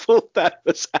 I thought that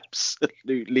was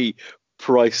absolutely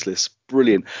priceless.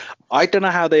 Brilliant. I don't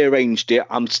know how they arranged it.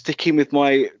 I'm sticking with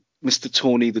my Mr.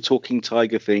 Tawny, the talking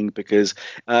tiger thing, because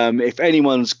if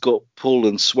anyone's got pull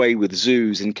and sway with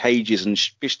zoos and cages and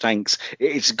fish tanks,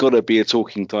 it's got to be a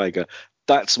talking tiger.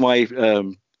 That's my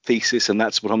thesis, and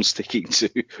that's what I'm sticking to.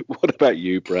 What about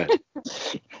you, Brad?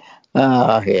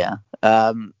 Yeah.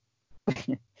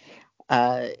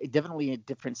 Definitely a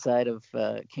different side of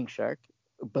King Shark,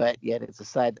 but yet it's a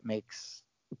side that makes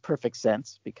perfect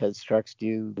sense because sharks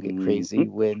do get crazy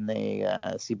when they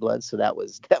see blood. So that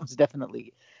was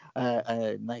definitely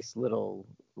a nice little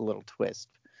twist.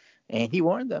 And he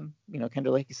warned them, kind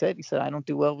of like he said, I don't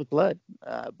do well with blood,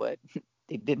 but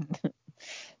they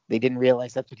didn't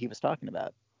realize that's what he was talking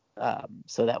about.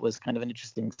 So that was kind of an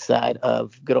interesting side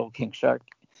of good old King Shark,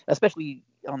 especially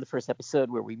on the first episode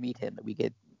where we meet him, that we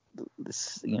get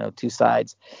this, two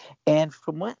sides. And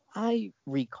from what I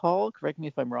recall, correct me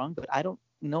if I'm wrong, but I don't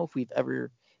know if we ever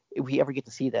get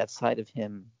to see that side of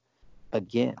him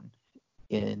again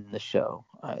in the show.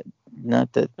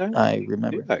 Not that I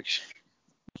remember.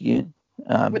 Yeah.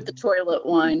 With the toilet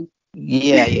wine.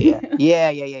 Yeah.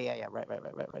 Right.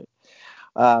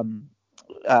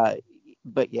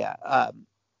 But yeah,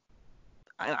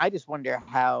 I just wonder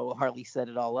how Harley set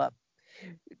it all up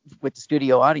with the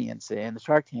studio audience and the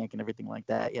Shark Tank and everything like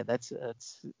that. Yeah, that's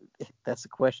a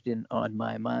question on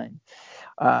my mind.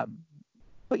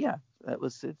 But yeah,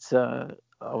 it's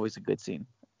always a good scene.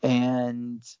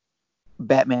 And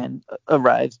Batman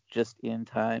arrives just in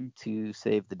time to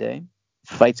save the day,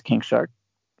 fights King Shark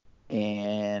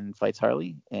and fights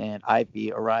Harley, and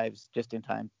Ivy arrives just in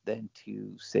time then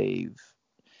to save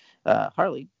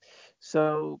Harley.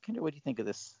 So, Kendra, what do you think of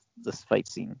this fight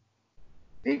scene?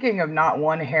 Speaking of not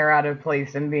one hair out of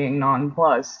place and being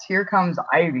nonplussed, here comes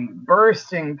Ivy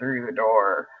bursting through the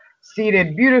door,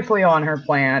 seated beautifully on her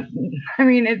plant. I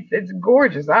mean, it's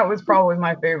gorgeous. That was probably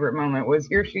my favorite moment, was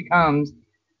here she comes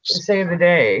to save the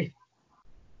day.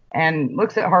 And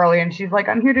looks at Harley and she's like,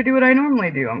 I'm here to do what I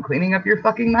normally do. I'm cleaning up your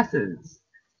fucking messes.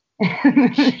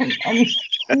 And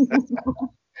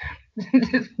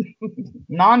just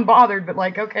non-bothered, but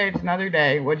like, okay, it's another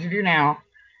day. What'd you do now?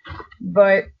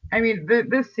 But I mean,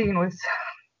 this scene was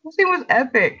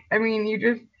epic. I mean,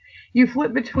 you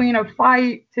flip between a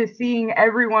fight to seeing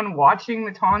everyone watching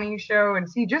the Tawny show and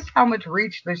see just how much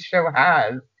reach this show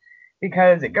has,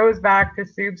 because it goes back to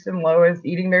Soups and Lois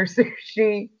eating their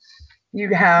sushi.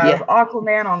 You have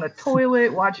Aquaman on the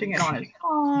toilet watching it on his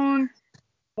phone.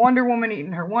 Wonder Woman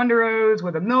eating her Wonderos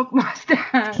with a milk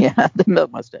mustache. Yeah, the milk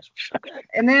mustache.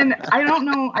 And then I don't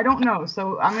know.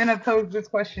 So I'm gonna pose this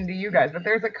question to you guys. But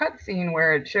there's a cut scene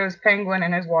where it shows Penguin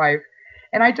and his wife,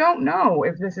 and I don't know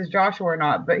if this is Joshua or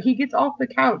not, but he gets off the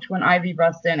couch when Ivy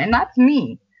busts in, and that's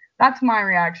me. That's my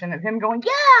reaction of him going,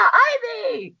 "Yeah,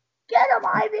 Ivy, get him,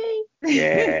 Ivy."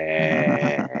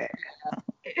 Yeah.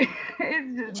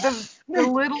 It's just the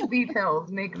little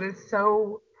details make this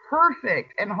so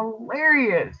perfect and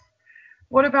hilarious.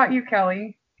 What about you,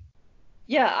 Kelly?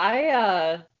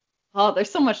 Yeah, there's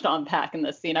so much to unpack in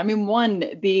this scene. I mean,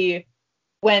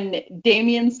 when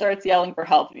Damien starts yelling for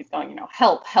help and he's going,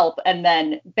 help, help, and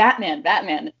then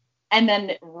Batman, and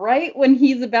then right when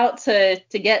he's about to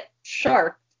get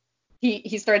Shark,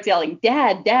 he starts yelling,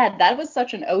 Dad. That was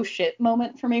such an oh shit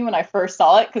moment for me when I first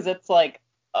saw it, because it's like,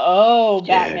 oh,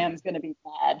 yeah. Batman's gonna be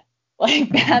mad.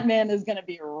 Like, Batman is gonna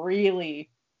be really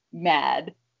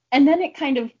mad. And then it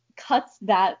kind of cuts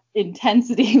that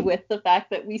intensity with the fact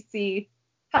that we see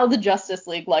how the Justice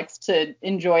League likes to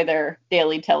enjoy their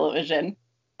daily television,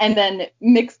 and then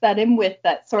mix that in with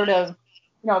that sort of,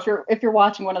 if you're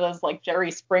watching one of those like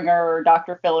Jerry Springer or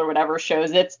Dr. Phil or whatever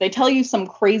shows, they tell you some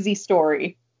crazy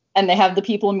story and they have the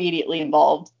people immediately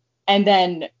involved, And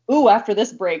then, ooh, after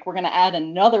this break, we're going to add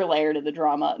another layer to the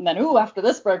drama. And then, ooh, after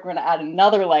this break, we're going to add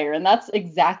another layer. And that's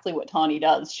exactly what Tawny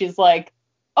does. She's like,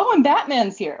 oh, and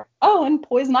Batman's here. Oh, and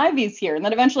Poison Ivy's here. And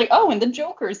then eventually, oh, and the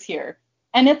Joker's here.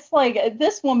 And it's like,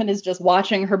 this woman is just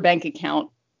watching her bank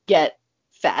account get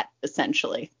fat,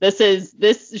 essentially.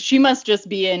 She must just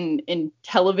be in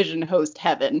television host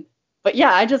heaven. But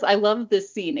yeah, I love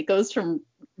this scene. It goes from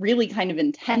really kind of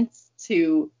intense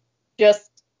to just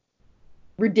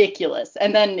ridiculous.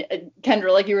 And then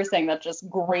Kendra, like you were saying, that just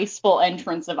graceful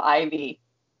entrance of Ivy.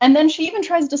 And then she even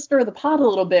tries to stir the pot a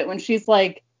little bit when she's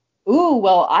like, ooh,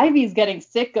 well, Ivy's getting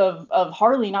sick of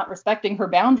Harley not respecting her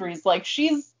boundaries. Like,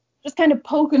 she's just kind of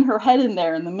poking her head in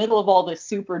there in the middle of all this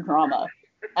super drama.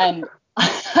 And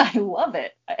I love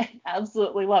it. I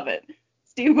absolutely love it.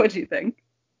 Steve, what do you think?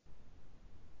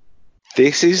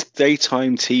 This is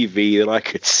daytime TV that I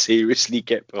could seriously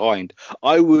get behind.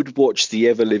 I would watch the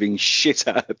ever-living shit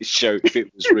out of this show if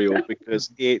it was real, because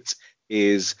it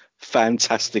is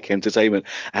fantastic entertainment.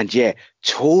 And yeah,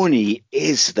 Tawny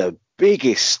is the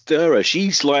biggest stirrer.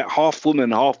 She's like half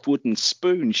woman, half wooden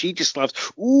spoon. She just loves,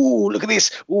 ooh, look at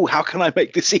this. Ooh, how can I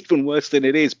make this even worse than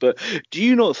it is? But do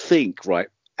you not think, right,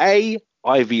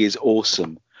 Ivy is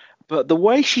awesome. But the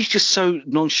way she's just so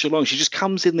nonchalant, she just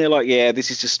comes in there like, yeah, this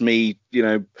is just me,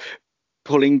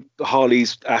 pulling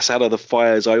Harley's ass out of the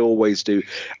fire as I always do.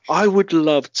 I would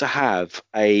love to have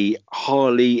an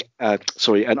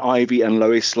Ivy and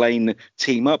Lois Lane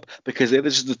team up, because they're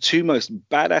just the two most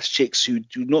badass chicks who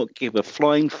do not give a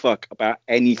flying fuck about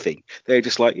anything. They're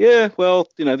just like, yeah, well,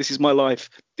 this is my life,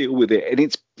 deal with it. And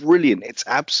it's brilliant. It's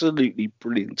absolutely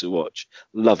brilliant to watch.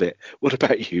 Love it. What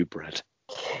about you, Brad?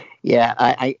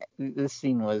 Yeah, this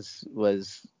scene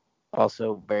was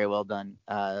also very well done.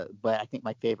 But I think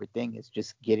my favorite thing is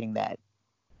just getting that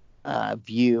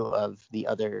view of the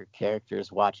other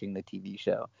characters watching the TV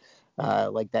show.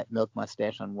 Like that milk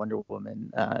mustache on Wonder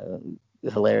Woman,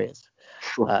 hilarious.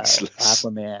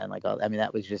 Aquaman, like all. I mean,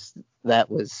 that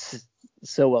was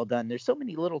so well done. There's so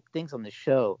many little things on the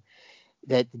show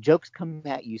that the jokes come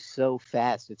at you so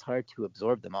fast, it's hard to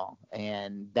absorb them all.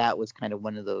 And that was kind of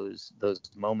one of those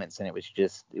moments, and it was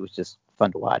just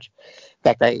fun to watch. In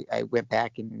fact, I went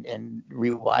back and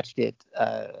rewatched it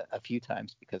a few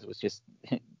times because it was just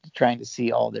trying to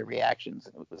see all their reactions,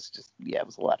 and it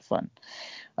was a lot of fun.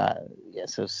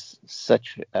 So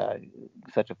such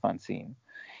a fun scene.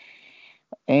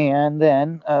 And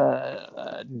then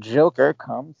Joker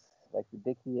comes like the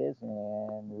dick he is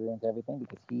and ruins everything,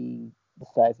 because he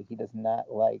decides that he does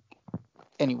not like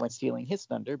anyone stealing his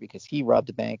thunder, because he robbed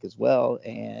a bank as well,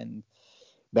 and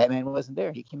Batman wasn't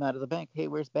there. He came out of the bank. Hey,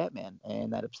 where's Batman?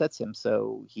 And that upsets him,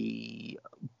 so he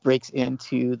breaks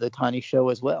into the Tawny show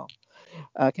as well.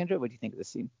 Kendra, what do you think of this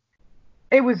scene?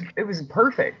 It was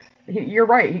perfect. You're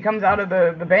right. He comes out of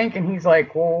the bank and he's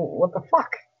like, well, what the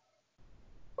fuck?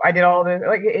 I did all this.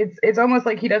 Like, it's almost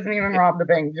like he doesn't even rob the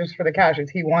bank just for the cash.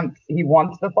 He wants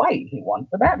the fight. He wants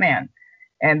the Batman.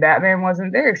 And Batman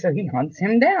wasn't there, so he hunts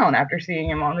him down after seeing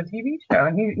him on the TV show.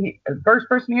 And he the first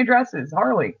person he addresses,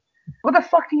 Harley. What the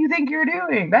fuck do you think you're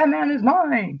doing? Batman is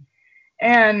mine.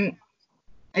 And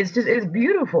it's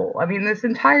beautiful. I mean, this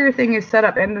entire thing is set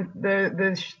up, and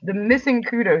the missing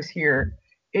kudos here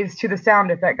is to the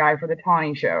sound effect guy for the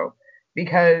Tawny show,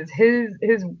 because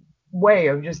his way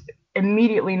of just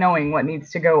immediately knowing what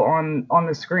needs to go on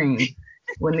the screen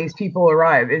when these people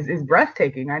arrive is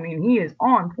breathtaking. I mean, he is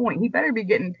on point. He better be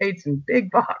getting paid some big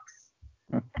bucks.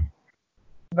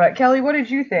 But Kelly, what did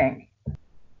you think?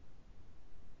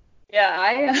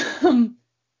 Yeah,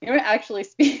 actually,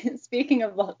 speaking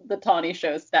of the Tawny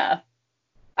show staff,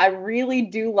 I really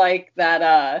do like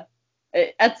that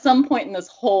at some point in this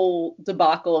whole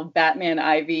debacle of Batman,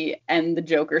 Ivy, and the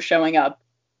Joker showing up,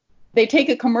 they take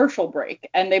a commercial break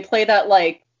and they play that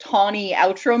like Tawny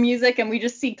outro music, and we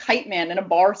just see Kite Man in a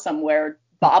bar somewhere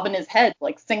bobbing his head,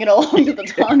 like singing along to the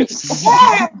Tawny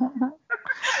song. And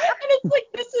it's like,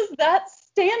 this is that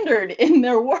standard in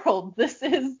their world. This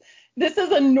is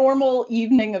a normal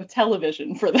evening of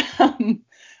television for them.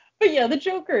 But yeah, the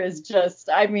Joker is just,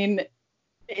 I mean,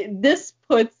 this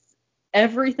puts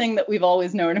everything that we've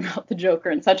always known about the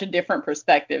Joker in such a different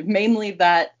perspective. Mainly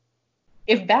that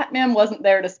if Batman wasn't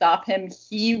there to stop him,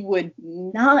 he would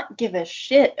not give a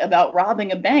shit about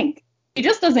robbing a bank. He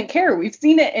just doesn't care. We've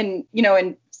seen it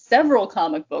in several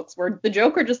comic books where the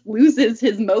Joker just loses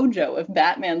his mojo if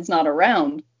Batman's not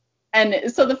around.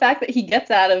 And so the fact that he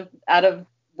gets out of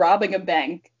robbing a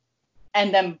bank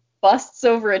and then busts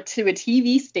over to a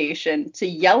TV station to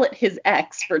yell at his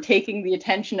ex for taking the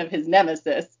attention of his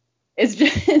nemesis is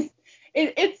just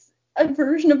a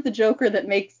version of the Joker that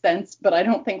makes sense, but I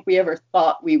don't think we ever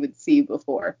thought we would see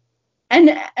before.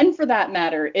 And for that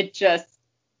matter,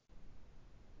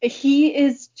 he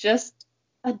is just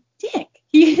a dick.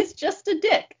 He is just a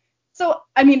dick. So,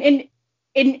 I mean,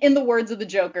 in the words of the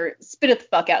Joker, spit it the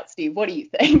fuck out, Steve. What do you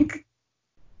think?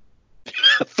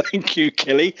 Thank you,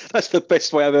 Kelly. That's the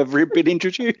best way I've ever been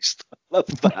introduced. I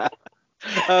love that.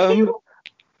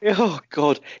 Oh,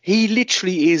 God. He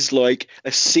literally is like a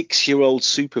 6-year-old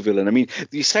supervillain. I mean,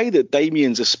 you say that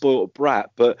Damien's a spoiled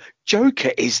brat, but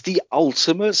Joker is the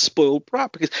ultimate spoiled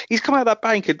brat because he's come out of that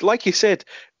bank and, like you said,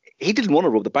 he didn't want to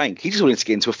rob the bank. He just wanted to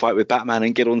get into a fight with Batman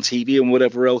and get on TV and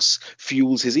whatever else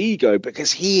fuels his ego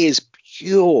because he is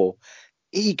pure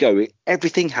ego.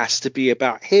 Everything has to be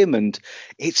about him, and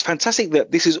it's fantastic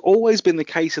that this has always been the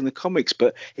case in the comics,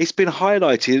 but it's been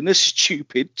highlighted in a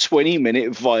stupid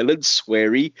 20-minute violent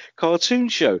sweary cartoon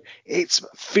show. It's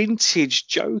vintage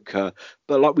Joker,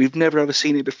 but like we've never ever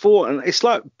seen it before. And it's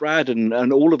like Brad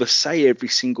and all of us say every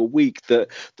single week that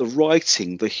the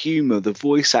writing, the humor, the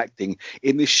voice acting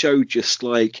in this show just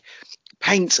like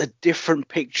paints a different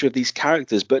picture of these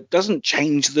characters, but doesn't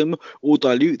change them or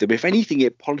dilute them. If anything,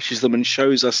 it polishes them and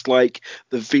shows us like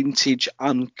the vintage,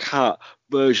 uncut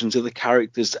versions of the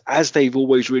characters as they've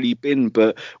always really been,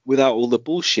 but without all the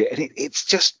bullshit. And it's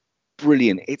just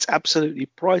brilliant. It's absolutely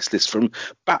priceless. From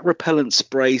bat repellent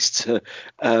sprays to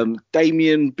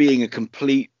Damien being a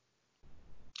complete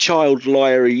child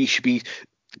liar. He should be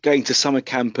going to summer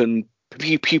camp and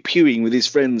pewing with his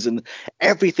friends and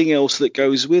everything else that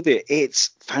goes with it.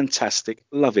 It's fantastic.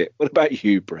 Love it. What about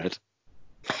you, Brad?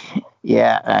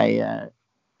 Yeah,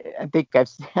 I think I've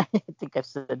I think I've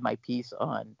said my piece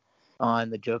on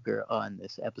the Joker on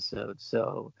this episode,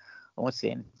 so I won't say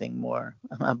anything more.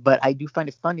 But I do find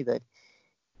it funny that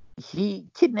he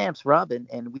kidnaps Robin,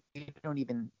 and we don't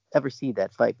even ever see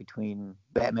that fight between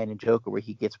Batman and Joker where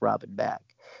he gets Robin back.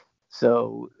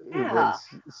 So it was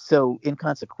so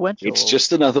inconsequential. It's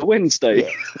just another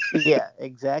Wednesday. Yeah,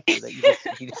 exactly.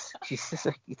 That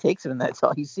he takes him, and that's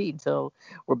all you see until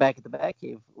we're back at the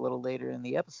Batcave a little later in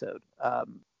the episode.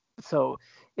 So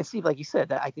it seems like you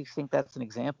said, I just think that's an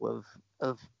example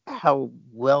of how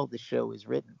well the show is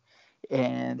written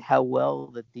and how well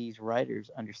that these writers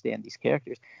understand these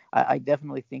characters. I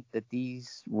definitely think that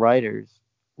these writers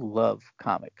love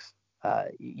comics.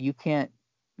 You can't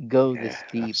go this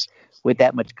deep with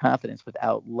that much confidence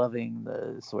without loving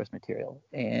the source material,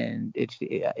 and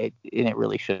it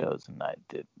really shows, and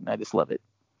I just love it.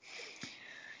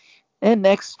 And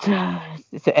next,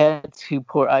 to add to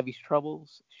poor Ivy's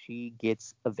troubles, she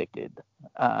gets evicted.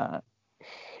 Kendra,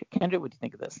 what do you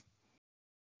think of this?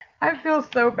 I feel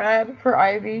so bad for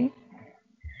Ivy,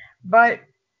 but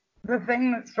the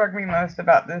thing that struck me most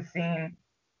about this scene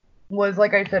was,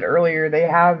 like I said earlier, they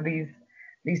have these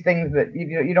things that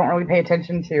you don't really pay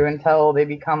attention to until they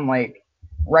become like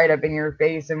right up in your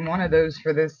face. And one of those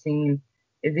for this scene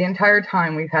is the entire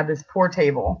time we've had this poor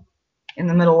table in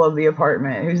the middle of the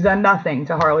apartment who's done nothing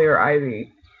to Harley or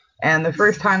Ivy. And the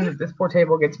first time that this poor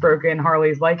table gets broken,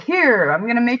 Harley's like, "Here, I'm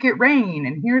gonna make it rain,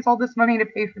 and here's all this money to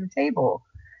pay for the table."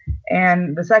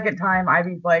 And the second time,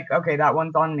 Ivy's like, "Okay, that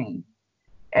one's on me."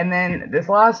 And then this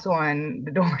last one,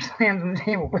 the door slams and the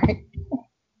table breaks.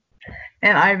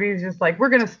 And Ivy's just like, "We're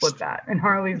gonna split that." And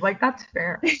Harley's like, "That's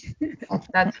fair.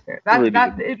 That's fair."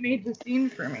 That it made the scene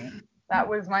for me. That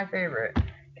was my favorite.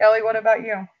 Kelly, what about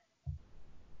you?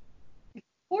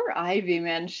 Poor Ivy,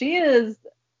 man. She is,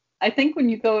 I think when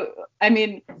you go, I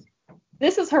mean,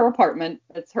 this is her apartment.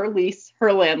 It's her lease,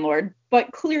 her landlord.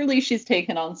 But clearly she's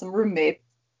taken on some roommates.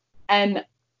 And,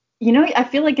 I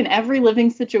feel like in every living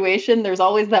situation, there's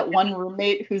always that one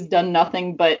roommate who's done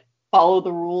nothing but follow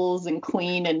the rules and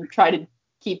clean and try to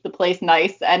keep the place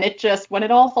nice. And it just, when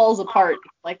it all falls apart,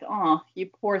 it's like, oh, you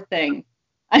poor thing.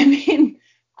 I mean,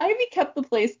 Ivy kept the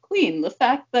place clean. The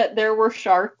fact that there were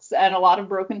sharks and a lot of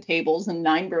broken tables and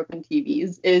 9 broken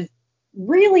TVs is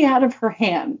really out of her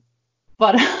hands.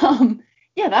 But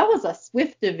yeah, that was a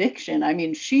swift eviction. I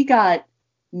mean, she got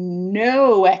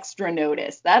no extra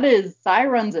notice. Cy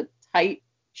runs a tight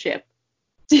ship.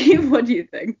 Steve, what do you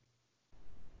think?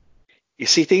 You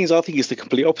see, I think it's the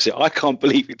complete opposite. I can't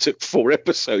believe it took 4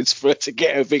 episodes for her to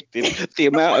get evicted. The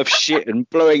amount of shit and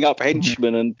blowing up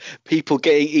henchmen and people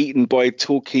getting eaten by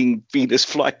talking Venus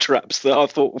flytraps that I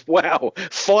thought, wow,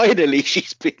 finally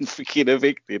she's been freaking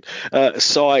evicted.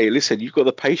 Cy, listen, you've got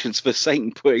the patience for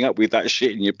Satan putting up with that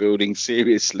shit in your building,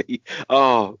 seriously.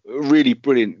 Oh, really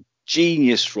brilliant.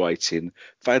 genius writing,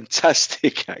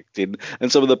 fantastic acting,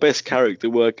 and some of the best character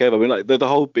work ever. I mean, like the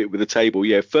whole bit with the table.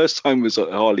 Yeah, first time was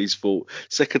Harley's fault.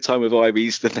 Second time with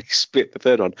Ivy's, then they split the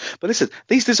third one. But listen,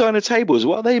 these designer tables,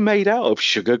 what are they made out of?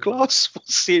 Sugar glass?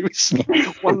 Seriously?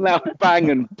 One loud bang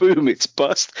and boom, it's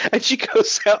bust. And she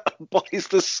goes out and buys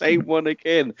the same one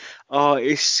again. Oh,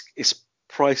 it's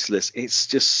priceless. It's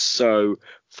just so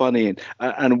funny,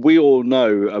 and we all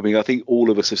know. I mean, I think all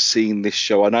of us have seen this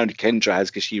show. I know Kendra has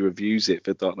because she reviews it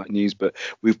for Dark Knight News, but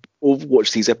we've all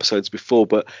watched these episodes before.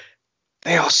 But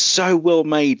they are so well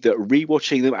made that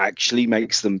rewatching them actually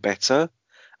makes them better.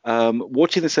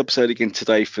 Watching this episode again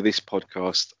today for this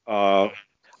podcast, I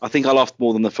think I laughed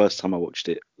more than the first time I watched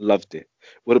it. Loved it.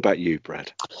 What about you,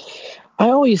 Brad? I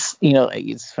always,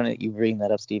 it's funny that you bring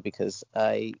that up, Steve, because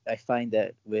I find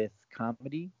that with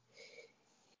comedy,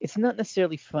 it's not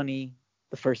necessarily funny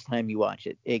the first time you watch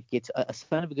it. It gets a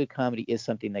sign of a good comedy is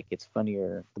something that gets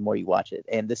funnier the more you watch it.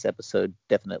 And this episode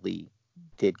definitely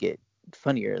did get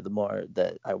funnier the more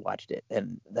that I watched it.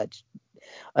 And that's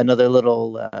another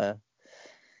little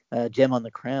gem on the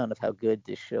crown of how good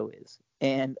this show is.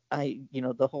 And I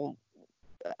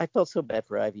felt so bad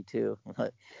for Ivy too.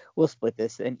 We'll split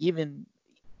this, and even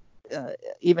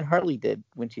Harley did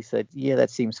when she said, "Yeah,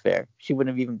 that seems fair." She's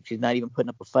not even putting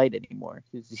up a fight anymore.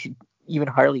 Even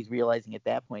Harley's realizing at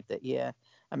that point that, yeah,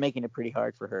 I'm making it pretty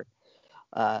hard for her,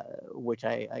 which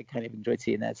I kind of enjoyed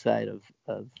seeing that side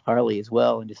of Harley as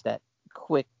well, and just that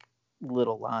quick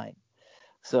little line.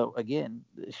 So again,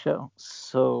 the show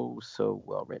so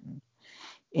well written.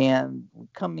 And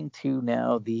coming to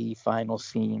now the final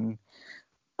scene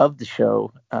of the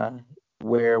show,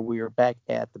 where we are back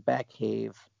at the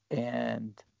Batcave,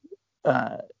 and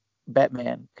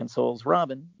Batman consoles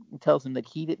Robin and tells him that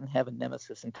he didn't have a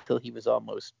nemesis until he was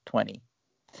almost 20.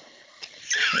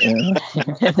 And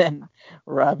then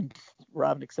Robin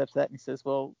accepts that and he says,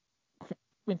 "Well,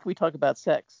 when can we talk about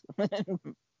sex?"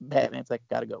 Batman's like,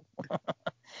 "Gotta go."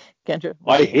 Kendra?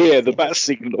 I hear the bat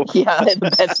signal. Yeah,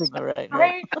 the bat signal,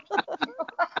 right.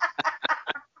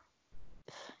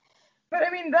 But I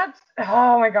mean,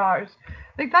 oh my gosh.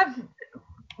 Like,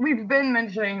 we've been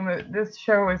mentioning that this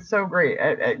show is so great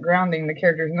at grounding the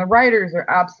characters, and the writers are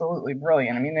absolutely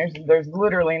brilliant. I mean, there's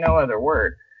literally no other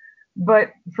word.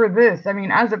 But for this, I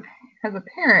mean, as a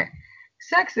parent,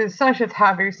 sex is such a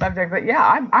taboo subject that,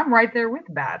 yeah, I'm right there with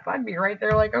Bats. I'd be right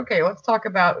there like, okay, let's talk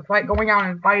about going out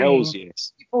and fighting Hells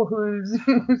yes. people whose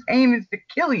aim is to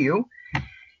kill you.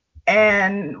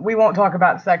 And we won't talk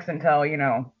about sex until,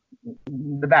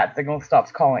 the bat signal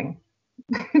stops calling.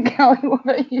 Callie, what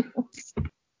about you?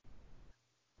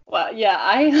 Well, yeah,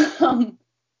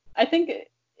 I think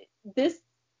this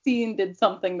scene did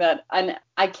something that, and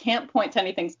I can't point to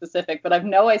anything specific, but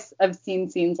I've seen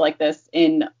scenes like this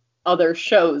in other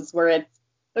shows where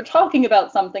they're talking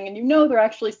about something and they're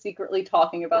actually secretly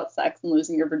talking about sex and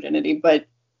losing your virginity, but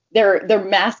they're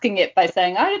masking it by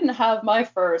saying, "I didn't have my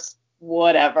first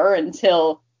whatever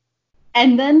until,"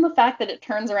 and then the fact that it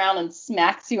turns around and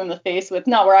smacks you in the face with,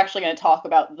 "No, we're actually going to talk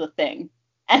about the thing."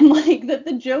 And like that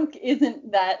the joke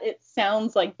isn't that it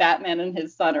sounds like Batman and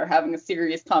his son are having a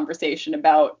serious conversation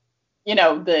about,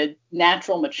 the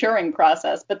natural maturing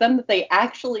process, but then that they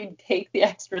actually take the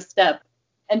extra step.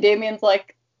 And Damian's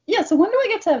like, "Yeah, so when do I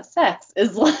get to have sex?"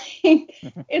 is like,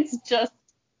 it's just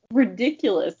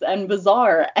ridiculous and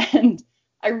bizarre. And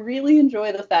I really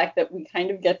enjoy the fact that we kind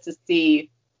of get to see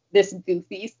this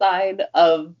goofy side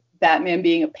of Batman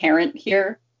being a parent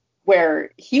here,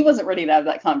 where he wasn't ready to have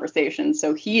that conversation.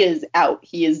 So he is out.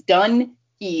 He is done.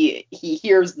 He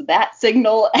hears the bat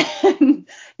signal, and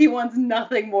he wants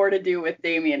nothing more to do with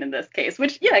Damian in this case.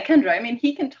 Which, yeah, Kendra, I mean,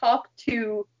 he can talk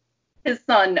to his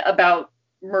son about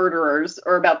murderers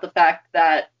or about the fact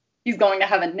that he's going to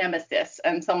have a nemesis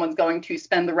and someone's going to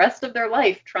spend the rest of their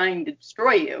life trying to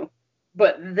destroy you.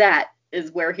 But that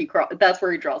is where that's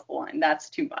where he draws the line. That's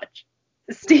too much.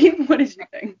 Steve, what did you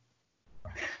think?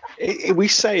 We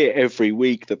say it every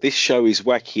week that this show is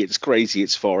wacky, it's crazy,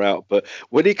 it's far out. But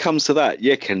when it comes to that,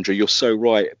 yeah, Kendra, you're so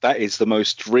right. That is the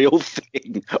most real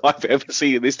thing I've ever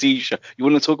seen in this TV show. You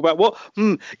want to talk about what?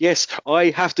 Yes, I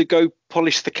have to go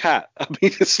polish the cat. I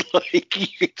mean, it's like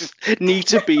you just need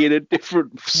to be in a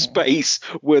different space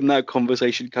when that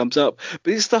conversation comes up.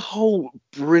 But it's the whole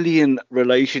brilliant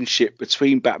relationship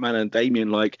between Batman and Damian.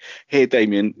 Like, here,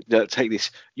 Damian, take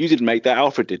this. You didn't make that,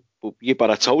 Alfred did. Well, yeah, but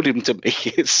I told him to make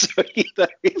it. So,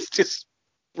 it's just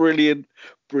brilliant,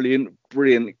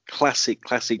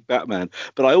 classic Batman.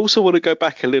 But I also want to go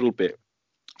back a little bit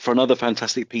for another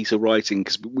fantastic piece of writing,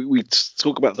 because we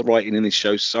talk about the writing in this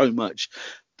show so much.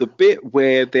 The bit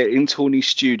where they're in Tawny's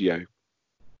studio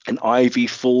and Ivy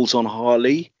falls on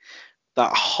Harley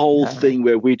That whole thing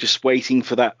where we're just waiting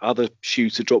for that other shoe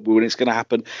to drop when it's going to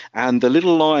happen. And the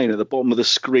little line at the bottom of the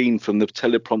screen from the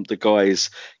teleprompter guys,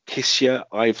 kiss ya,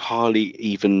 I've hardly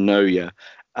even know ya.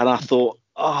 And I thought,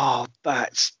 oh,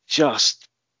 that's just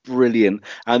brilliant.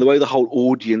 And the way the whole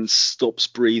audience stops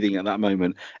breathing at that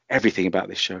moment, everything about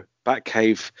this show.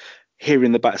 Batcave,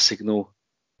 hearing the bat signal,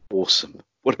 awesome.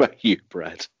 What about you,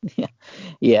 Brad?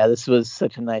 Yeah, this was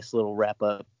such a nice little wrap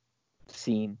up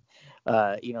scene.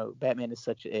 Batman is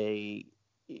such a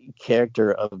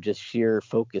character of just sheer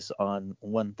focus on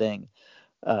one thing.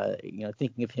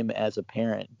 Thinking of him as a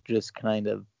parent just kind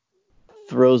of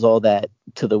throws all that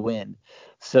to the wind.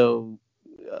 So,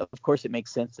 of course, it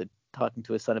makes sense that talking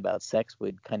to his son about sex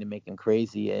would kind of make him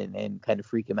crazy and kind of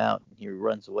freak him out, and he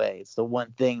runs away. It's the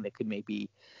one thing that could maybe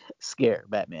scare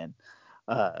Batman.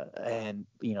 I'm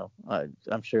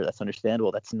sure that's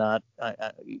understandable. That's not.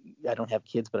 I don't have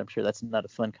kids, but I'm sure that's not a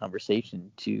fun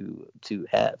conversation to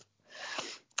have.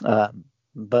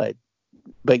 But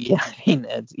yeah, I mean,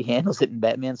 he handles it in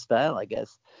Batman style, I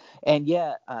guess. And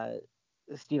yeah,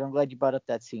 Steve, I'm glad you brought up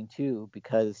that scene too,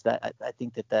 because I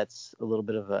think that's a little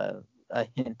bit of a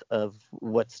hint of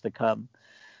what's to come.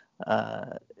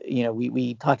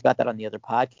 We talked about that on the other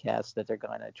podcast, that they're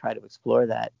going to try to explore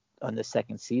that on the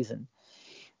second season.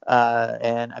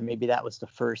 And maybe that was the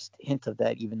first hint of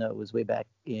that, even though it was way back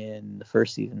in the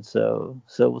first season. So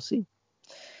we'll see.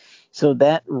 So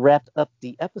that wrapped up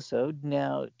the episode.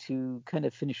 Now, to kind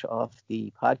of finish off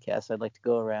the podcast, I'd like to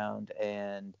go around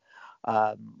and,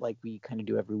 like we kind of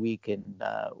do every week, and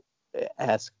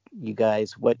ask you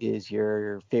guys, what is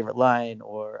your favorite line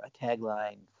or a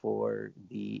tagline for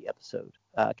the episode?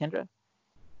 Kendra?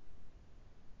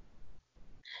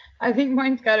 I think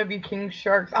mine's got to be King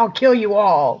Shark's "I'll kill you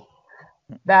all."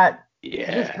 That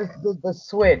Yeah. just the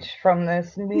switch from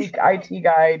this meek IT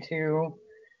guy to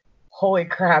holy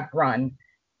crap run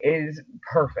is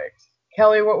perfect.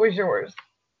 Kelly, what was yours?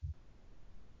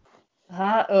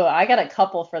 I got a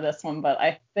couple for this one, but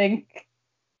I think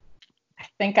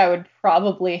I would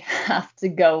probably have to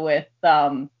go with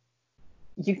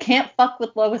you can't fuck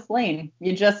with Lois Lane.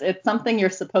 It's something you're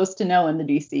supposed to know in the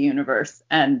DC universe,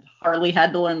 and Harley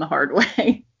had to learn the hard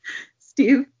way.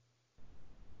 Steve?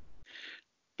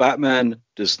 Batman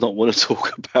does not want to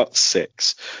talk about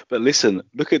sex. But listen,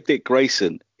 look at Dick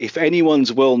Grayson. If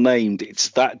anyone's well named, it's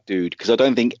that dude, because I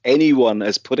don't think anyone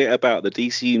has put it about the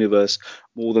DC universe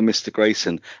more than Mr.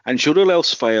 Grayson. And should all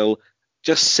else fail,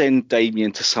 just send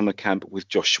Damien to summer camp with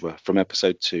Joshua from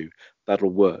episode 2. That'll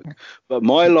work. But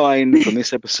my line from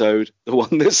this episode, the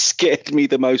one that scared me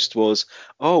the most was,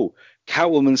 oh,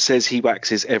 Catwoman says he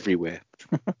waxes everywhere.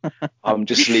 I'm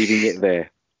just leaving it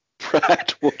there.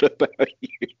 Brad, what about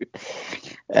you?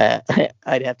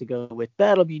 I'd have to go with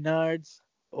 "That'll be Nards,"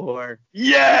 or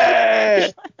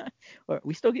Yeah! or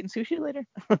 "We still getting sushi later?"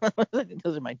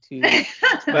 Those are my two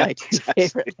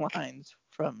favorite lines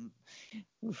from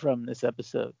this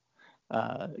episode.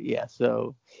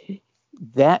 So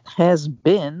that has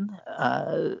been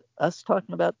us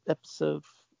talking about episode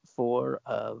 4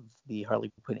 of the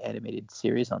Harley Quinn animated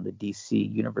series on the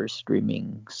DC Universe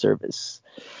streaming service.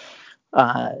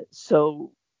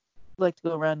 So I'd like to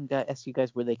go around and ask you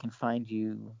guys where they can find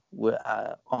you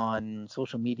on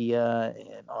social media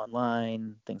and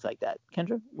online, things like that.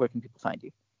 Kendra, where can people find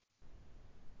you?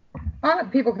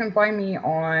 People can find me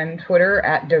on Twitter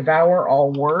at Devour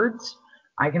All Words.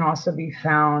 I can also be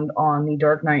found on the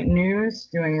Dark Knight News,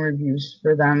 doing reviews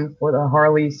for them for the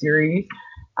Harley series.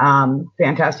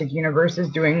 Fantastic Universes,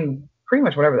 doing pretty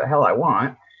much whatever the hell I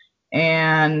want.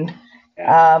 And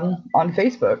on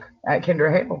Facebook at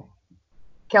Kendra Hale.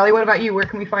 Kelly, what about you? Where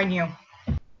can we find you?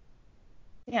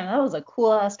 Yeah, that was a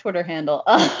cool ass Twitter handle.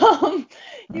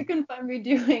 You can find me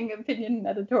doing opinion and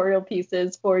editorial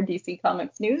pieces for DC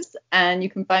Comics News, and you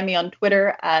can find me on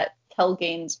Twitter at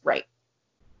KelGainsWright.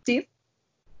 Steve?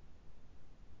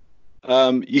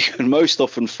 You can most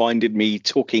often find me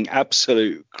talking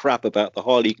absolute crap about the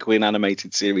Harley Quinn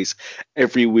animated series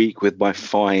every week with my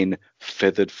fine,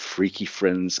 feathered, freaky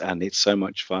friends, and it's so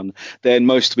much fun. Then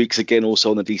most weeks, again,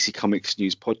 also on the DC Comics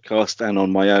News podcast and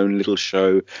on my own little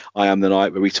show, I Am the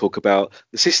Night, where we talk about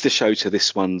the sister show to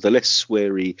this one, the less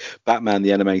sweary Batman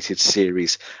the Animated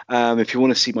Series. If you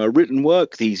want to see my written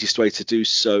work, the easiest way to do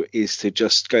so is to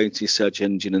just go into your search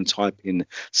engine and type in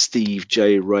Steve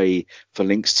J. Ray for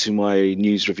links to my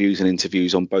news reviews and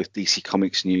interviews on both DC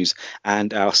Comics News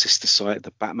and our sister site,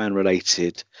 the Batman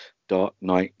related Dark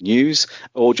Knight News,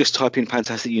 or just type in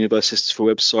Fantastic Universes for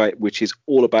website, which is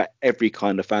all about every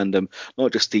kind of fandom,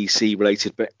 not just DC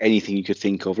related, but anything you could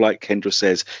think of. Like Kendra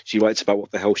says, she writes about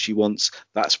what the hell she wants.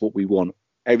 That's what we want.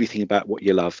 everything about what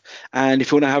you love. And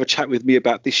if you want to have a chat with me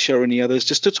about this show or any others,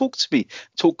 just to talk to me,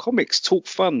 talk comics, talk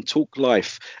fun, talk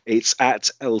life, it's at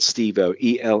elstevo,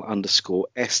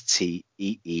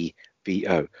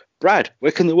 EL_STEEVO. Brad,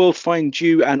 where can the world find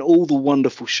you and all the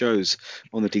wonderful shows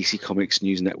on the DC Comics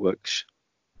News Network?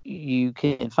 You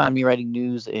can find me writing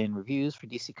news and reviews for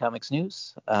DC Comics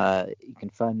News. You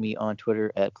can find me on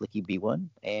Twitter at FlickyB1,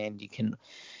 and you can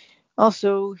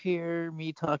also hear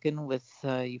me talking with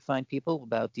you fine people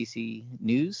about DC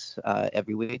news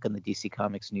every week on the DC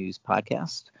Comics News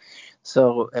podcast.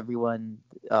 So everyone,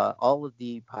 all of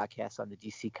the podcasts on the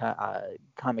DC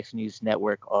Comics News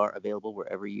Network are available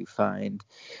wherever you find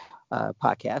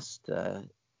podcasts.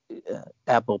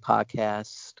 Apple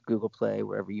Podcast, Google Play,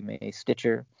 wherever you may,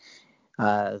 Stitcher,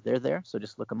 they're there. So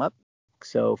just look them up.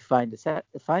 So find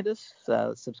us,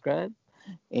 subscribe,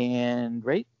 and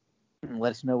rate, and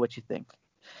let us know what you think.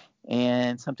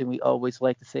 And something we always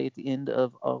like to say at the end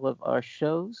of all of our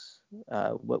shows,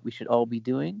 what we should all be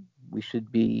doing, we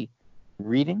should be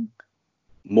reading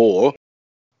more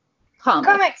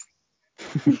Comics.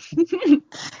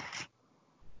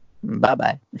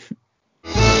 Bye-bye.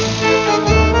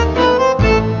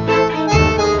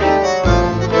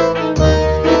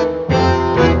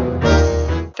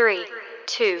 3,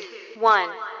 2, 1.